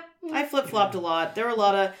 Yeah. I flip-flopped a lot. There were a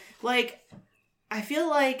lot of, I feel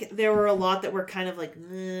like there were a lot that were kind of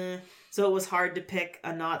so it was hard to pick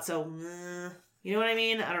a not so, you know what I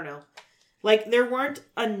mean? I don't know. There weren't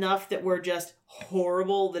enough that were just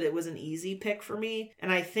horrible that it was an easy pick for me.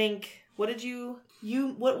 And I think, what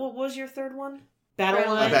was your third one?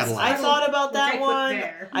 Battle Lines. Battle Lines. I thought about that one.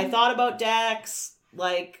 There. I thought about Dax.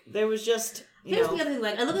 There was just... Here's the other thing,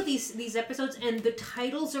 I look at these episodes and the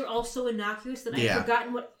titles are all so innocuous that I've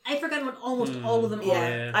forgotten what almost all of them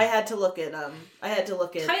are. I had to look at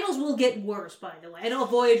Titles will get worse, by the way. I know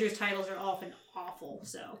Voyager's titles are often awful,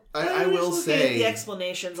 so I will say the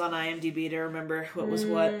explanations on IMDb to remember what was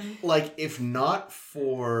what. If not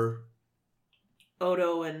for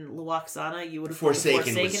Odo and Luoxana, you would have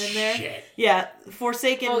Forsaken put was in there. Shit. Yeah,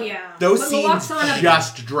 Forsaken. Oh yeah, those scenes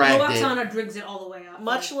just dragged it. Luoxana drags it all the way up.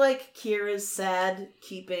 Much like Kira's sad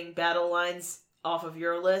keeping Battle Lines off of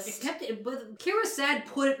your list. It kept it, but Kira's sad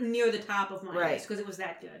put it near the top of my list because it was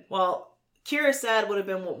that good. Well, Kira's sad would have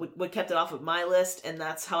been what kept it off of my list, and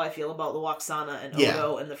that's how I feel about Luoxana and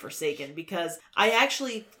Odo and the Forsaken, because I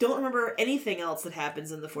actually don't remember anything else that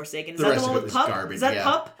happens in the Forsaken. Is that the one with Pup? Garbage, Is that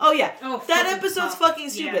Pup? Oh yeah. Oh, that episode's Pup. fucking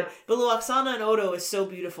stupid. Yeah. But Luoxana and Odo is so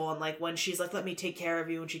beautiful, and when she's like, "Let me take care of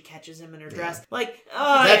you," and she catches him in her dress,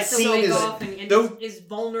 that scene is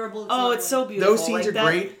vulnerable. It's so beautiful. Those scenes are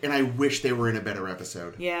great, and I wish they were in a better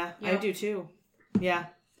episode. Yeah, I do too. Yeah.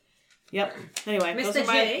 Yep. Anyway,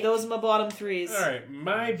 Mr. those are my bottom 3s. All right,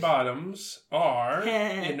 my bottoms are,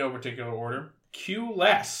 in no particular order, Q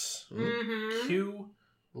less. Q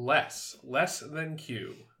less. Less than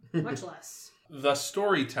Q. Much less. The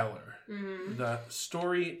storyteller. Mm-hmm. The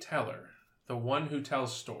storyteller. The one who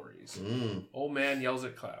tells stories. Old man yells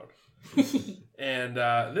at cloud. And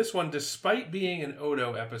this one, despite being an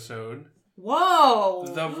Odo episode... Whoa!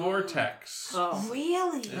 The Vortex. Oh.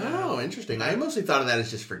 Really? Oh, interesting. I mostly thought of that as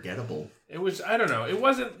just forgettable. It was, I don't know. It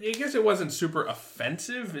wasn't, I guess it wasn't super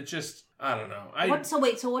offensive. It just, I don't know. So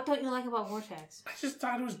what don't you like about Vortex? I just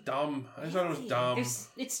thought it was dumb. I just thought it was dumb.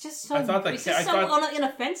 It's just so,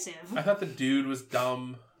 inoffensive. I thought the dude was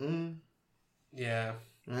dumb. Mm. Yeah.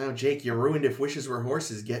 Oh, Jake, you ruined If Wishes Were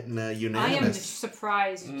Horses getting unanimous. I am just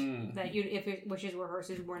surprised that If Wishes Were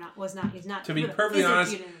Horses is not. To be perfectly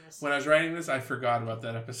honest, unanimous. when I was writing this, I forgot about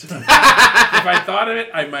that episode. If I thought of it,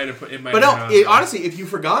 I might have put it. But no, honestly, if you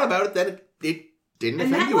forgot about it, then it didn't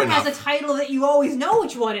offend you enough. And that one has a title that you always know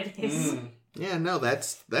which one it is. Yeah, no,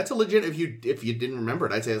 that's a legit. If you didn't remember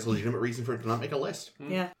it, I'd say that's a legitimate reason for it to not make a list.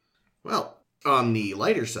 Yeah. Well, on the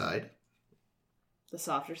lighter side, The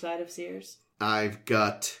softer side of Sears. I've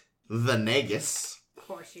got The Negus. Of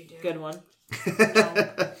course you do. Good one. No.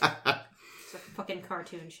 It's a fucking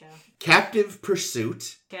cartoon show. Captive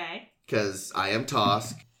Pursuit, Okay. because I am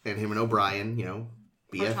Tosk, and him and O'Brien,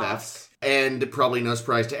 BFFs. Tosk. And probably no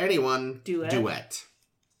surprise to anyone, Duet.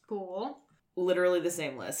 Cool. Literally the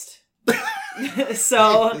same list.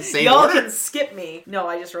 So Same y'all order? can skip me. No,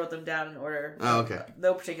 I just wrote them down in order. Oh, okay.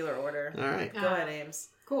 No particular order. All right. Go ahead, Ames.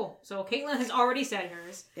 Cool. So Caitlin has already said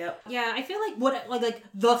hers. Yep. Yeah, I feel like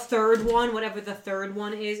the third one, whatever the third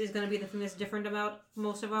one is going to be the thing that's different about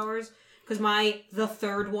most of ours. Because the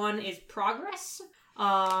third one is Progress.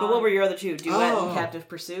 But what were your other two? Duet Oh. and Captive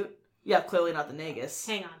Pursuit? Yeah, clearly not the Negus.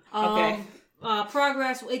 Hang on. Okay.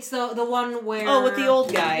 Progress. It's the one where. Oh, with the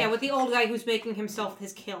old guy. Yeah, with the old guy who's making himself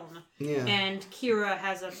his kiln. Yeah. And Kira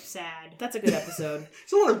has a sad. That's a good episode.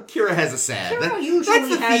 So Kira has a sad. Kira usually that's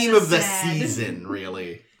the has theme a of the sad. season,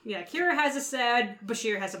 really. Yeah, Kira has a sad.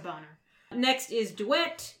 Bashir has a boner. Next is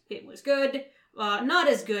Duet. It was good. Not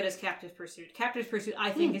as good as Captive Pursuit. Captive Pursuit, I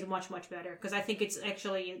think, is much, much better. Because I think it's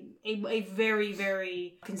actually a very,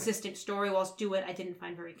 very consistent story. Whilst Duet, I didn't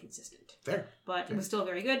find very consistent. Fair. But it was still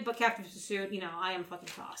very good. But Captive Pursuit, I am fucking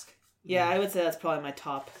Tosk. Yeah, I would say that's probably my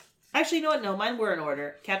top. Actually, you know what? No, mine were in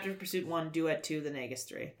order. Captive Pursuit 1, Duet 2, The Negus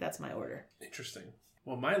 3. That's my order. Interesting.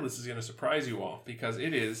 Well, my list is going to surprise you all because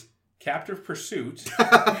it is Captive Pursuit,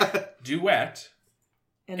 Duet,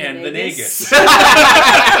 and The Negus.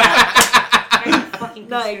 Fucking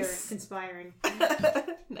Nice. conspiring.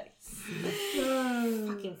 Nice.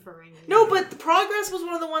 Fucking Ferengi. No, but the Progress was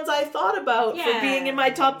one of the ones I thought about for Yeah. being in my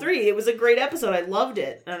top 3. It was a great episode. I loved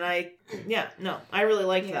it. And I really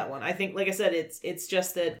liked that one. I think, like I said, it's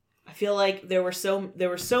just that I feel like there were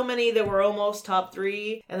so many that were almost top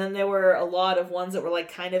 3, and then there were a lot of ones that were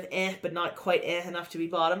like kind of but not quite enough to be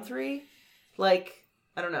bottom 3. Like,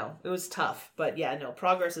 I don't know. It was tough, but yeah, no.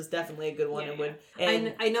 Progress is definitely a good one. Yeah.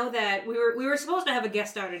 And I know that we were supposed to have a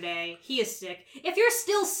guest star today. He is sick. If you're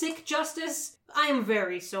still sick, Justice, I am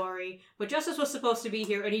very sorry. But Justice was supposed to be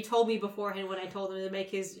here, and he told me beforehand when I told him to make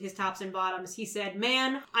his tops and bottoms. He said,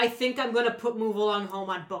 "Man, I think I'm gonna put Move Along Home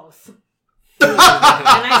on both." And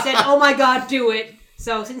I said, "Oh my God, do it!"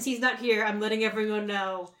 So since he's not here, I'm letting everyone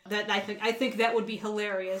know that I think that would be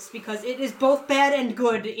hilarious because it is both bad and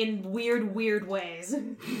good in weird ways.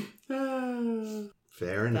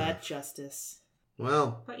 Fair enough. that Justice.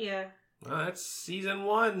 Well, But yeah. Well, that's season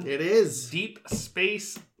 1. it is. Deep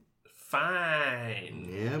Space Fine.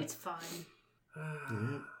 Yep. It's fine.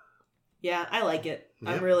 Yeah, I like it.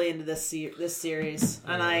 Yep. I'm really into this series,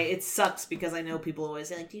 and it sucks because I know people always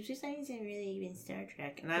say like, "Deep Space Nine isn't really even Star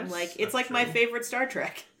Trek," and I'm like, it's like my favorite Star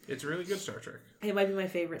Trek. It's really good Star Trek. It might be my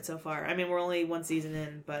favorite so far. I mean, we're only one season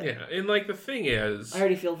in, but Yeah, and like the thing is, I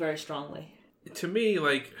already feel very strongly. to me,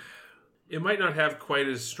 like, it might not have quite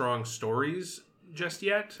as strong stories just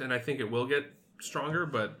yet, and I think it will get stronger,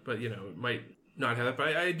 but it might not have that.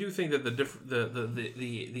 But I do think that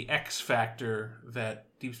the X factor that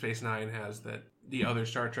Deep Space Nine has that the other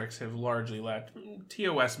Star Treks have largely lacked,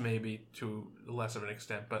 TOS maybe to less of an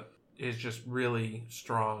extent, but is just really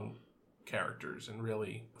strong characters and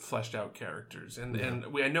really fleshed out characters. And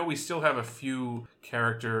I know we still have a few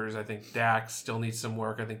characters. I think Dax still needs some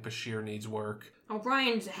work. I think Bashir needs work.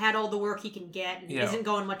 O'Brien's had all the work he can get and isn't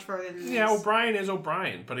going much further than this. Yeah, O'Brien is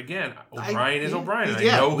O'Brien. But again, O'Brien is O'Brien. And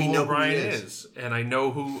yeah, I know we who know who O'Brien he is. And I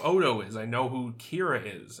know who Odo is. I know who Kira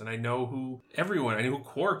is. And I know who everyone. I know who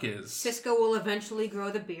Quark is. Cisco will eventually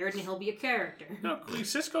grow the beard and he'll be a character. No,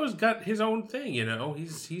 Cisco's got his own thing,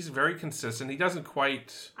 He's very consistent. He doesn't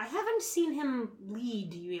quite... I haven't seen him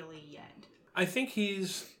lead really yet. I think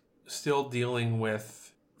he's still dealing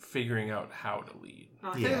with figuring out how to lead. Oh,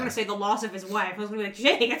 I thought you were going to say the loss of his wife. I was going to be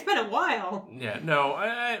like, Jake, it's been a while. Yeah, no,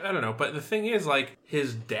 I don't know. But the thing is, like,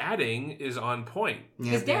 his dadding is on point.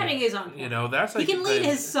 Yeah. His dadding is on point. You know, that's like... He can lead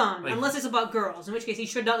his son, like, unless it's about girls, in which case he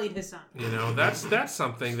should not lead his son. You know, that's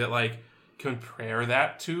something that, like, compare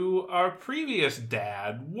that to our previous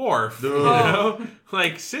dad, Worf. You know?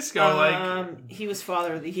 Like, Cisco, he was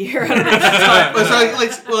Father of the Year. I don't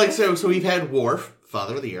know. So we've had Worf,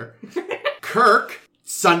 Father of the Year. Kirk,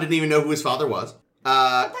 son didn't even know who his father was.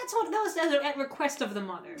 That was at request of the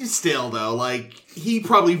mother. Still, though, like, he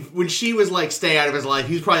probably, when she was like, stay out of his life,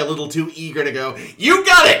 he was probably a little too eager to go, you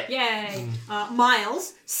got it! Yay.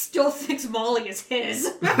 Miles still thinks Molly is his.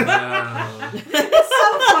 So fucking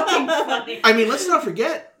funny. I mean, let's not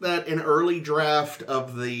forget that an early draft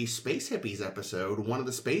of the Space Hippies episode, one of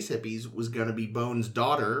the Space Hippies was going to be Bones'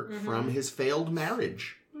 daughter from his failed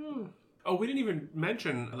marriage. Oh, we didn't even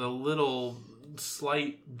mention the little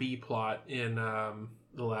slight B plot in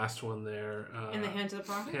the last one there. In the Hands of the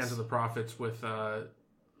Prophets? Hands of the Prophets with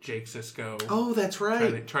Jake Sisko. Oh, that's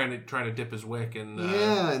right. Trying to dip his wick and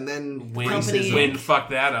and then Win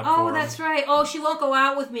fucked that up for Oh, him. that's right. Oh, she won't go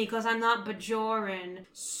out with me because I'm not Bajoran.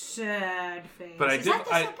 Sad face. But Is that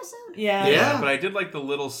this episode? Yeah. But I did like the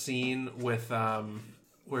little scene with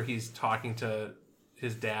where he's talking to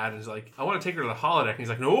his dad and he's like, I want to take her to the holodeck. And he's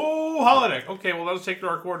like, no holodeck. Okay, well, let's take her to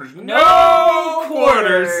our quarters. No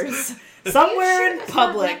quarters. Somewhere in That's not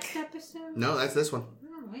public. next episode? No, that's this one.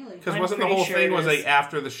 Oh, really? Because I'm wasn't the pretty whole sure thing it was is. like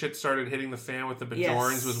after the shit started hitting the fan with the Bajorans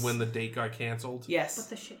Yes. was when the date got canceled? Yes. But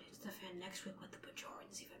the shit hits the fan next week with the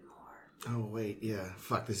Bajorans even more. Oh, wait, yeah.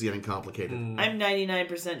 Fuck, this is getting complicated. I'm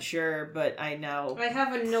 99% sure, but I know. I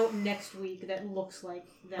have a note next week that looks like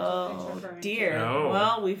that's what Oh, it's referring dear. Oh.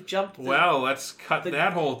 Well, we've jumped Well, let's cut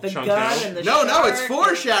that whole the chunk gun out. and the No, it's shark.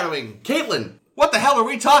 foreshadowing! Caitlin, what the hell are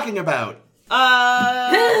we talking about?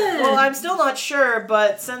 Well, I'm still not sure,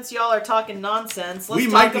 but since y'all are talking nonsense, let's We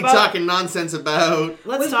talk might be about, talking nonsense about...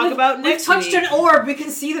 Let's talk about next We've touched week. an orb. We can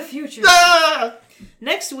see the future. Ah!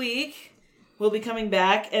 Next week, we'll be coming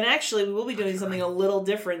back, and actually, we will be doing something a little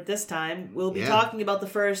different this time. We'll be talking about the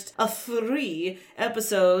first of 3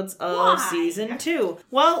 episodes of Why? season 2.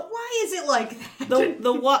 Well, Why is it like that?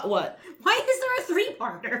 the what? Why is there a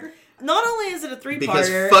 3-parter? Not only is it a 3-parter... Because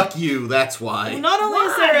fuck you, that's why. Not only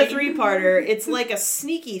is there a Why? 3-parter, it's like a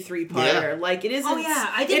sneaky 3-parter. Yeah. Like, it isn't... Oh, yeah,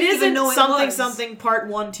 I it didn't even isn't know it something was. something part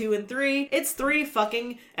 1, 2, and 3. It's 3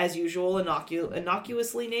 fucking, as usual,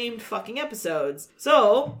 innocuously named fucking episodes.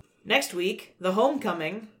 So, next week, The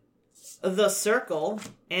Homecoming, The Circle,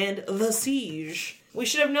 and The Siege. We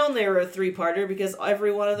should have known they were a 3-parter because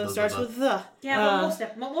every one of them starts with the. Yeah,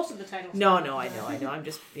 but most of the titles. No, I know. I'm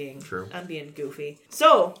just being... True. I'm being goofy.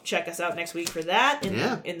 So, check us out next week for that.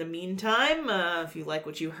 Yeah. In the meantime, if you like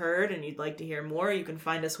what you heard and you'd like to hear more, you can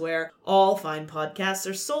find us where all fine podcasts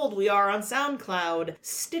are sold. We are on SoundCloud,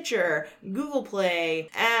 Stitcher, Google Play,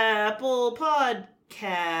 Apple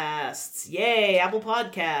Podcasts. Yay, Apple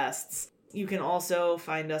Podcasts. You can also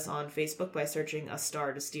find us on Facebook by searching A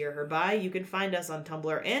Star to Steer Her By. You can find us on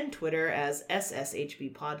Tumblr and Twitter as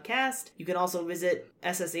SSHB Podcast. You can also visit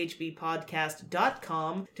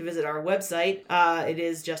sshbpodcast.com to visit our website. It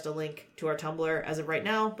is just a link to our Tumblr as of right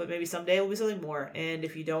now, but maybe someday it will be something more. And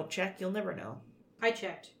if you don't check, you'll never know. I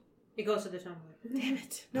checked. It goes to the Tumblr. Damn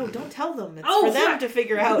it. No, don't tell them. It's Oh, for them fuck. to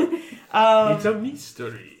figure out. It's a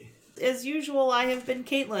mystery. As usual, I have been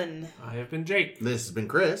Caitlin. I have been Jake. This has been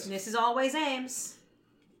Chris. This is always Ames.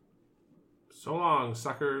 So long,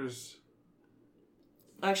 suckers.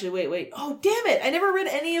 Actually, wait. Oh, damn it! I never read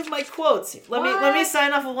any of my quotes. Let me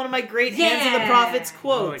sign off with one of my great Hands of the Yeah. Prophets Oh, I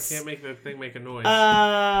quotes. can't make the thing make a noise.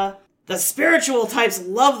 The spiritual types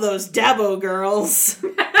love those Dabo girls.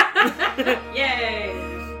 Yay!